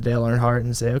Petty and a Dale Earnhardt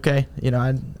and say, okay,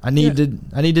 I need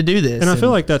to do this. And I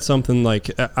feel like that's something like,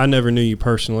 I never knew you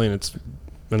personally, and it's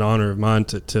an honor of mine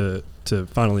to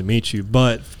finally meet you.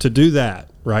 But to do that,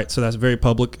 right? So that's very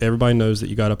public. Everybody knows that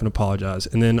you got up and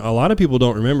apologized. And then a lot of people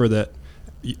don't remember that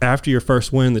after your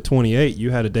first win, the 28,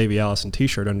 you had a Davey Allison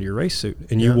T-shirt under your race suit,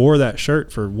 and you wore that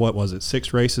shirt for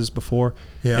 6 races before.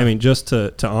 Yeah. Just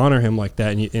to honor him like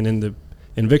that, and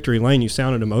in Victory Lane, you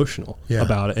sounded emotional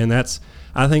about it, and that's.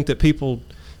 I think that people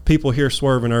hear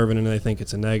Swervin Irvan and they think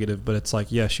it's a negative, but it's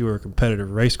like, yes, you were a competitive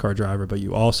race car driver, but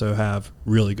you also have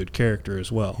really good character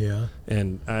as well. Yeah.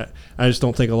 And I just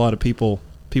don't think a lot of people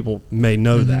may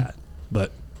know that,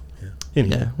 but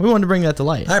anyway. we wanted to bring that to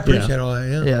light. I appreciate all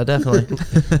that. Yeah, definitely.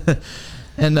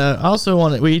 And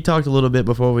also we talked a little bit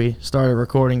before we started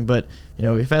recording, but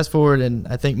we fast forward, and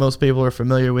I think most people are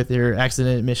familiar with your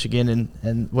accident in Michigan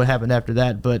and what happened after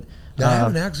that. But did I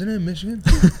have an accident in Michigan?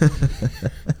 I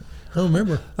don't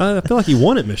remember. I feel like he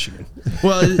won at Michigan.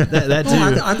 Well, that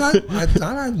too. I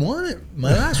thought I won it.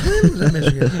 My last win was in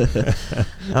Michigan.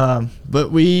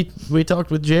 But we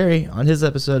talked with Jerry on his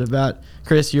episode about,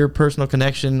 Chris, your personal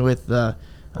connection with your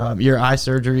eye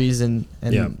surgeries and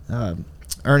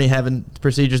Ernie having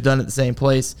procedures done at the same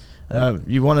place.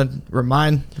 You want to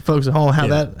remind the folks at home how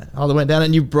that all went down,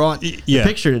 and you brought the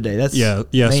picture today. That's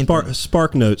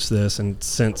Spark notes this, and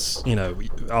since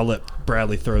I'll let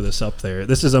Bradley throw this up there.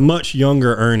 This is a much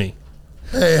younger Ernie.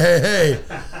 Hey!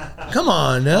 Come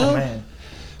on now. Oh, man.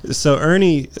 So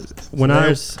Ernie, when I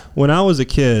was a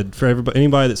kid, for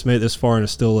anybody that's made it this far and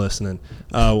is still listening,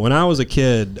 when I was a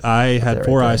kid, I had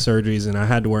 4 eye surgeries and I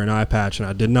had to wear an eye patch, and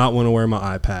I did not want to wear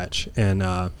my eye patch. And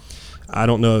I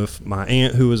don't know if my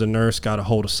aunt, who was a nurse, got a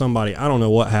hold of somebody. I don't know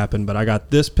what happened, but I got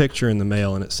this picture in the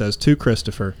mail, and it says, "To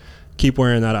Christopher, keep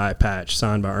wearing that eye patch,"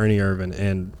 signed by Ernie Irvan.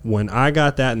 And when I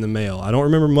got that in the mail, I don't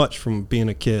remember much from being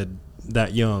a kid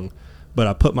that young, but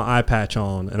I put my eye patch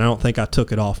on, and I don't think I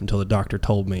took it off until the doctor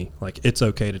told me, like, it's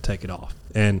okay to take it off.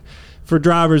 And for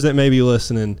drivers that may be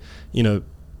listening, you know,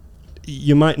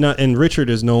 you might not, and Richard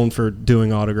is known for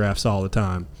doing autographs all the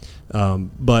time,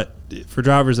 but for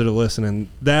drivers that are listening,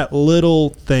 that little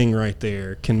thing right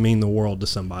there can mean the world to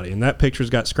somebody. And that picture's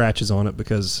got scratches on it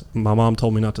because my mom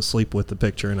told me not to sleep with the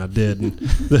picture, and I did, and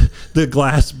the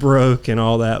glass broke and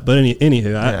all that. But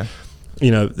anywho,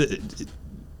 you know,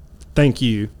 thank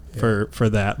you for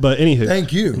that. But anywho,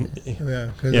 thank you.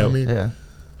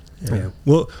 I mean,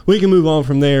 well, we can move on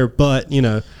from there. But you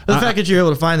know, the fact that you're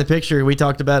able to find the picture, we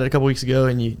talked about it a couple weeks ago,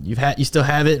 and you still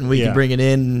have it, and we can bring it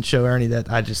in and show Ernie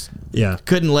that I just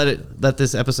couldn't let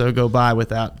this episode go by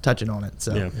without touching on it.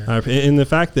 So and the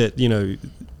fact that, you know,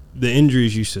 the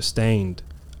injuries you sustained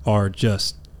are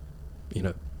just, you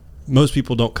know, most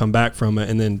people don't come back from it.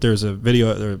 And then there's a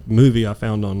movie I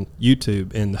found on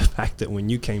YouTube, and the fact that when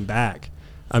you came back,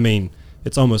 I mean,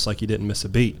 it's almost like you didn't miss a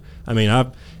beat. I mean, I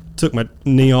took my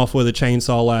knee off with a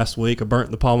chainsaw last week. I burnt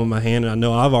the palm of my hand, and I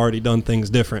know I've already done things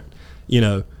different, you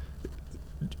know,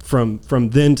 from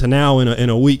then to now in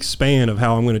a week's span of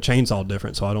how I'm going to chainsaw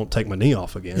different so I don't take my knee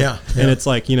off again. And it's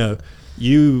like, you know,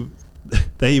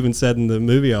 they even said in the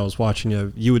movie I was watching, you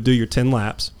know, you would do your 10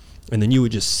 laps, and then you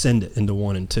would just send it into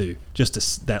 1 and 2,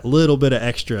 just that little bit of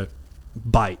extra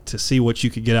bite to see what you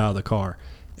could get out of the car.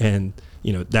 And,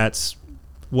 you know, that's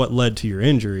what led to your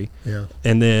injury.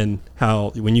 And then how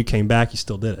when you came back, you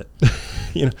still did it.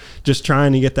 You know, just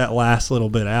trying to get that last little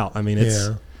bit out. I mean,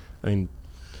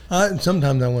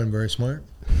 sometimes I wasn't very smart,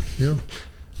 you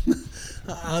know.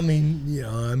 I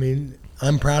mean,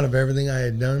 I'm proud of everything I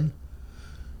had done.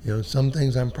 You know, some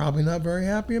things I'm probably not very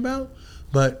happy about,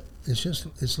 but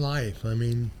it's life. I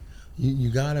mean, you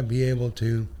got to be able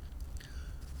to.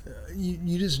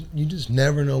 You just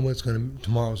never know what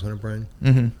tomorrow's going to bring.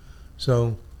 Mm-hmm.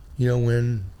 So, you know,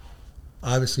 when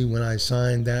I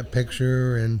signed that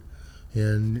picture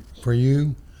and for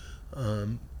you, I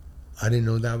didn't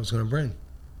know what that was going to bring.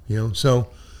 You know, so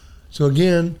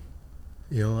again,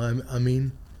 you know, I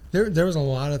mean, there was a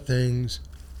lot of things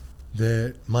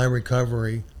that my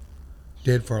recovery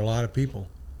did for a lot of people,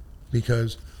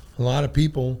 because a lot of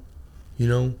people, you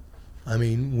know, I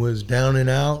mean, was down and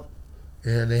out,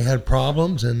 and they had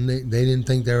problems, and they didn't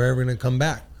think they were ever going to come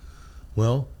back.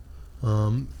 Well,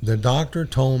 the doctor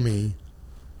told me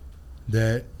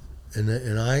that,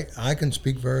 and I can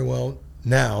speak very well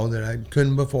now that I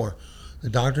couldn't before. The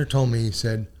doctor told me, he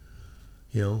said,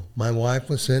 you know, my wife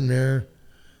was sitting there,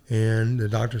 and the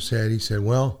doctor said, he said,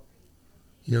 well,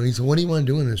 you know, he said, what do you want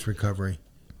to do in this recovery?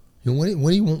 You know, what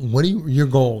do you want? What are your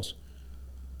goals?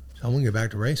 So I want to get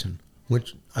back to racing,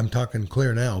 which I'm talking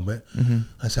clear now, but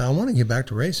I said, I want to get back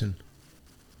to racing.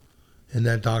 And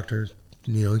that doctor,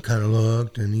 you know, he kind of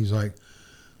looked, and he's like,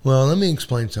 well, let me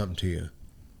explain something to you.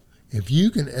 If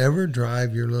you can ever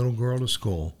drive your little girl to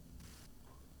school,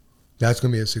 that's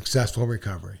going to be a successful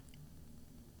recovery.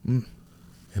 And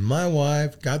my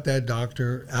wife got that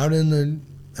doctor out of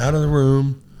the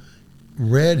room,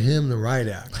 read him the right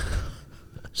act,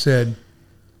 said,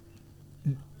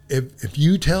 if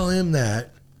you tell him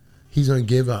that, he's going to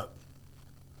give up.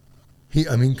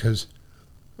 Because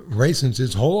racing's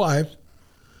his whole life.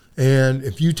 And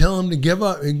if you tell him to give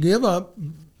up,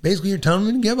 basically you're telling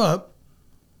him to give up,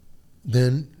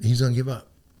 then he's going to give up.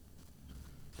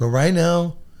 But right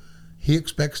now, he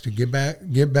expects to get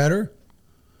better.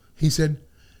 He said,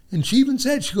 and she even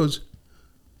said, she goes,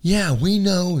 yeah, we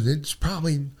know that it's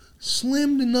probably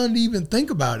slim to none to even think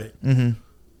about it. Mm-hmm.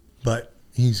 But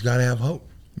he's got to have hope.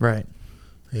 Right.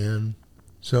 And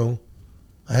so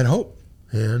I had hope,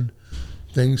 and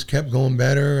things kept going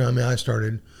better. I mean, I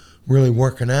started really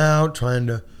working out, trying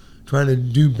to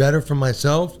do better for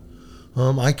myself.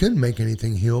 I couldn't make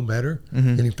anything heal better,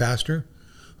 any faster.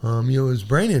 You know, it was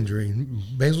brain injury,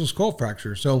 basal skull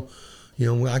fracture. So,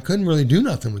 you know, I couldn't really do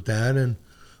nothing with that. And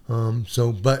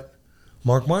but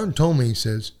Mark Martin told me, he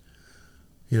says,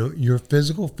 you know, your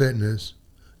physical fitness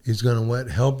is going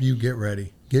to help you get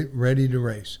ready to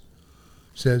race.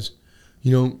 Says,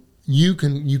 you know, you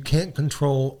can't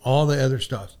control all the other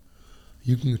stuff.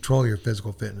 You can control your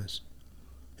physical fitness.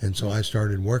 And so I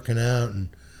started working out and,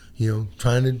 you know,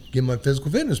 trying to get my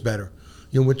physical fitness better.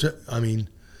 You know, which, I mean,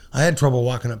 I had trouble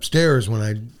walking upstairs when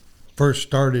I first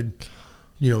started.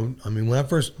 When I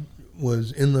first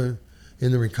was in the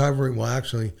recovery, well,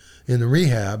 actually in the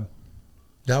rehab,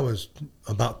 that was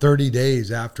about 30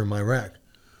 days after my wreck,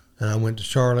 and I went to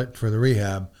Charlotte for the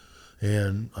rehab,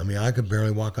 and I could barely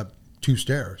walk up 2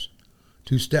 steps,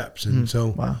 and so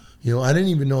wow. I didn't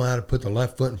even know how to put the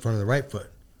left foot in front of the right foot.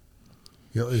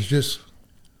 It was just,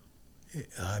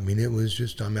 it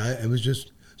was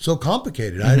just so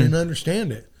complicated. I didn't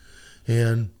understand it,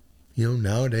 and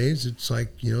nowadays it's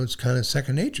like it's kind of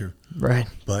second nature, right?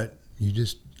 But you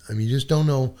just don't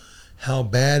know how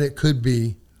bad it could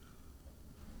be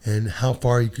and how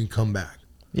far you can come back.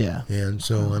 Yeah. And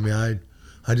so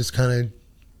I just kind of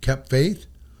kept faith,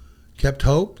 kept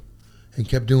hope, and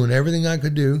kept doing everything I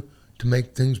could do to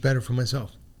make things better for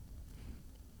myself.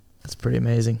 That's pretty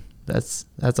amazing. That's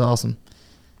awesome.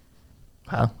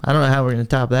 Wow. I don't know how we're going to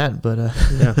top that, but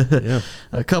yeah.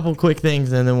 A couple quick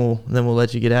things, and then we'll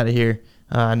let you get out of here.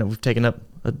 I know we've taken up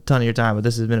a ton of your time, but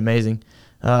this has been amazing.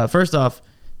 First off,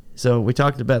 so we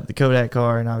talked about the Kodak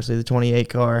car and obviously the 28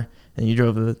 car, and you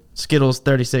drove the Skittles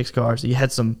 36 car, so you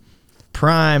had some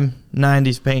prime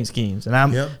 90s paint schemes. And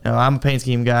I'm a paint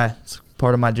scheme guy. It's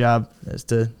part of my job is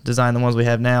to design the ones we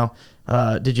have now.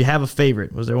 Did you have a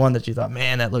favorite? Was there one that you thought,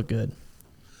 man, that looked good?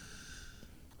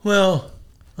 Well,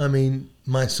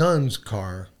 my son's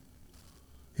car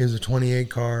is a 28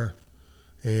 car,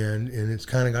 and it's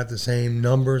kind of got the same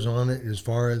numbers on it as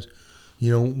far as,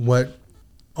 what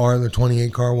the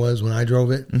 28 car was when I drove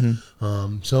it.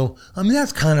 Mm-hmm. So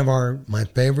that's kind of my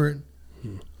favorite.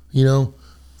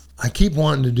 I keep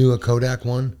wanting to do a Kodak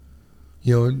one.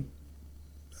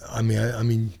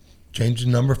 Change the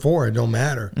number 4. It don't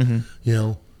matter.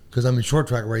 Mm-hmm. Because I'm in short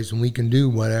track racing, we can do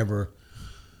whatever.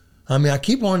 I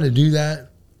keep wanting to do that,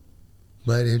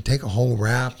 but it'd take a whole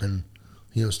wrap and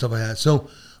stuff like that. So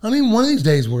one of these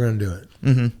days we're going to do it.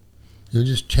 Mm-hmm. You'll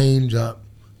just change up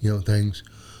things.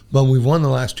 But we've won the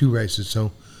last 2 races,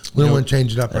 so we don't want to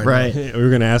change it up right now. We were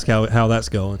going to ask how that's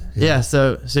going. Yeah.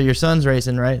 So your son's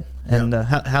racing, right? And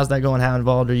how's that going? How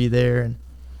involved are you there? And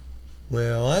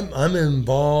well, I'm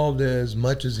involved as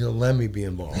much as he'll let me be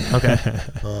involved. Okay.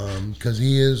 Because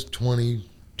he is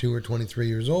 22 or 23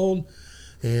 years old,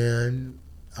 and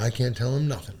I can't tell him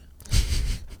nothing.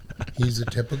 He's a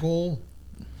typical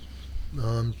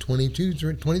 22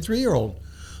 or 23-year-old.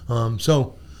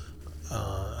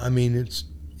 It's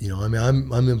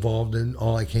I'm involved in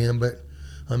all I can, but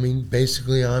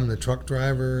basically I'm the truck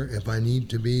driver if I need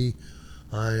to be.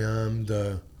 I am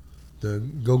the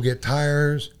go get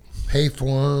tires, pay for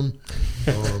them,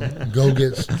 go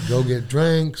get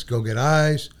drinks, go get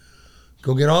ice,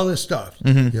 go get all this stuff.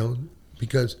 Mm-hmm.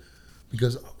 Because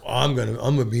I'm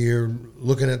gonna be here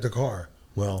looking at the car.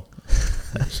 Well,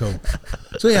 so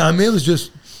yeah. It was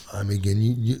just again,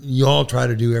 you all try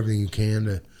to do everything you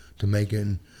can to make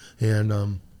it,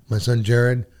 and my son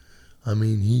Jared,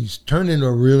 he's turned into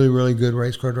a really, really good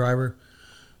race car driver.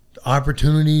 The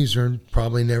opportunities are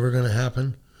probably never going to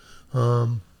happen.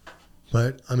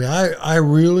 But I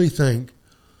really think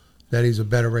that he's a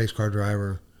better race car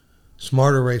driver,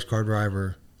 smarter race car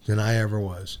driver than I ever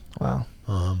was. Wow.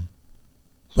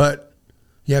 But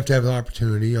you have to have the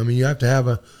opportunity. You have to have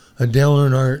a Dale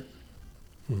Earnhardt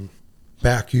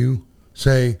back you,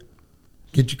 say,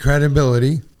 get your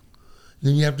credibility.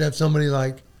 Then you have to have somebody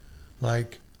like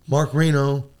Mark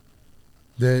Reno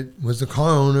that was the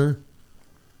car owner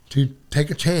to take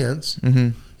a chance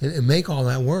and make all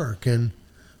that work. And,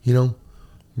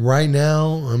 right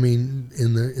now, in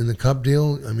the Cup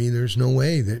deal, there's no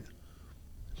way that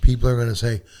people are going to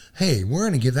say, hey, we're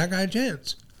going to give that guy a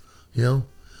chance.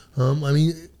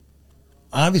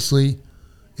 Obviously,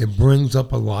 it brings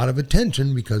up a lot of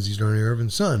attention because he's Ernie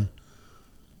Irvan's son,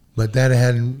 but that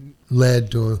hadn't led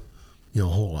to a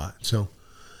whole lot. So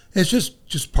it's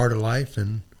just part of life,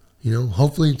 and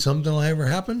hopefully something will ever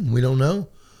happen. We don't know,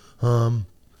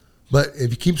 but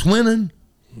if he keeps winning,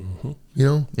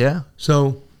 yeah.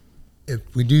 So if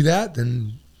we do that,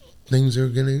 then things are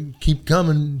going to keep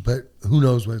coming, but who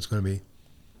knows what it's going to be.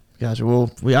 Gotcha.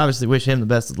 Well, we obviously wish him the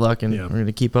best of luck, and we're going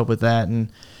to keep up with that. And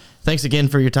thanks again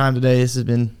for your time today. This has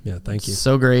been thank you.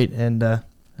 So great, and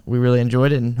we really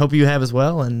enjoyed it, and hope you have as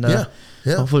well. And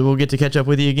hopefully we'll get to catch up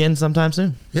with you again sometime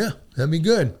soon. Yeah, that'd be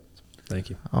good. Thank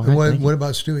you. All right, what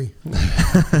about Stewie?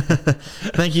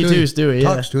 Thank you too, Stewie.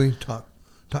 Talk, Stewie.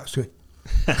 Talk, Stewie.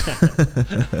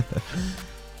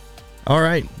 All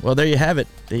right. Well, there you have it.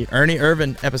 The Ernie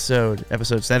Irvan episode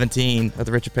 17 of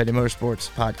the Richard Petty Motorsports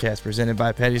podcast presented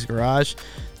by Petty's Garage.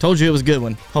 Told you it was a good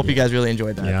one. Hope you guys really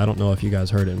enjoyed that. Yeah, I don't know if you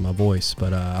guys heard it in my voice,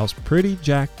 but I was pretty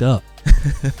jacked up.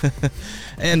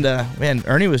 And, man,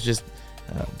 Ernie was just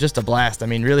just a blast. I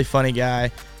mean, really funny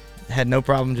guy. Had no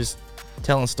problem just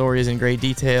telling stories in great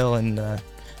detail, and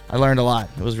I learned a lot.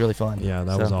 It was really fun. Yeah,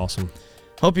 that was awesome.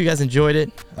 Hope you guys enjoyed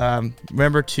it.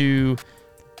 Remember to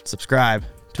subscribe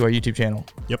to our YouTube channel.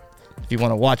 Yep. If you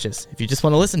want to watch us. If you just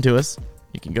want to listen to us,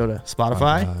 you can go to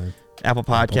Spotify, Apple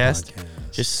Podcast.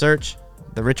 Just search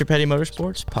the Richard Petty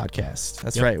Motorsports Podcast.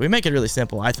 That's right. We make it really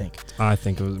simple, I think.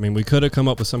 It was. I mean, we could have come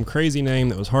up with some crazy name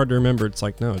that was hard to remember. It's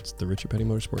like, no, it's the Richard Petty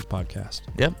Motorsports Podcast.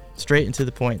 Yep. Straight and to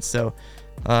the point. So,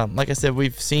 like I said,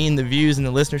 we've seen the views and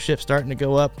the listenership starting to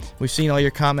go up. We've seen all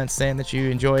your comments saying that you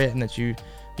enjoy it and that you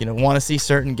want to see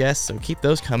certain guests. So keep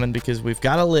those coming, because we've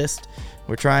got a list.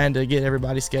 We're trying to get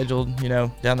everybody scheduled,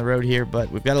 down the road here,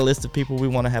 but we've got a list of people we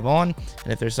want to have on.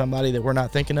 And if there's somebody that we're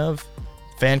not thinking of,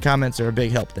 fan comments are a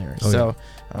big help there.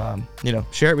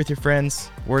 Share it with your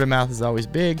friends. Word of mouth is always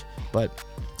big, but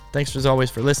thanks as always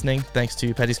for listening. Thanks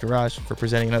to Petty's Garage for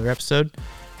presenting another episode.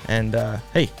 And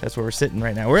hey, that's where we're sitting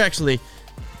right now. We're actually,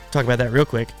 talk about that real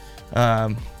quick.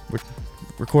 We're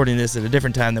recording this at a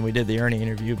different time than we did the Ernie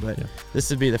interview, but this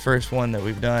would be the first one that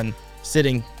we've done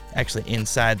sitting actually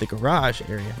inside the garage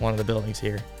area, one of the buildings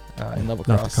here in Level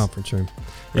Cross. Not the conference room.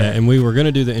 Right. Yeah, and we were going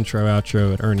to do the intro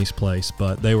outro at Ernie's place,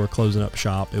 but they were closing up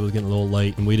shop. It was getting a little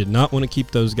late, and we did not want to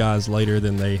keep those guys later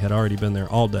than they had already been there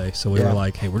all day. So we were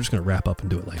like, hey, we're just going to wrap up and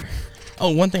do it later. Oh,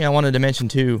 one thing I wanted to mention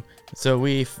too. So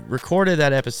we recorded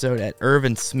that episode at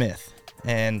Irvan-Smith,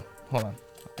 and hold on,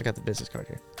 I got the business card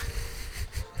here.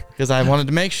 Because I wanted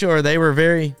to make sure they were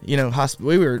very,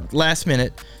 we were last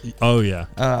minute. Oh, yeah.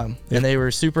 And they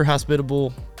were super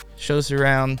hospitable, showed us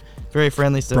around, very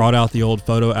friendly. So brought out the old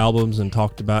photo albums and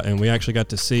talked about, and we actually got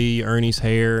to see Ernie's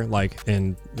hair, like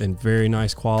in very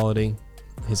nice quality.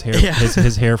 His hair,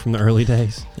 his hair from the early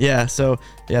days. Yeah. So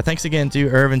thanks again to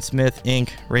Ervan-Smith Inc.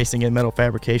 Racing and Metal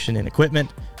Fabrication and Equipment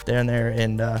down there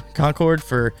in Concord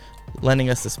for lending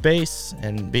us the space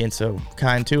and being so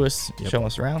kind to us, showing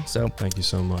us around. So thank you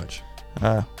so much.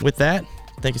 With that,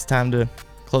 I think it's time to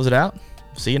close it out.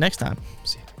 See you next time.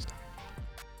 See you.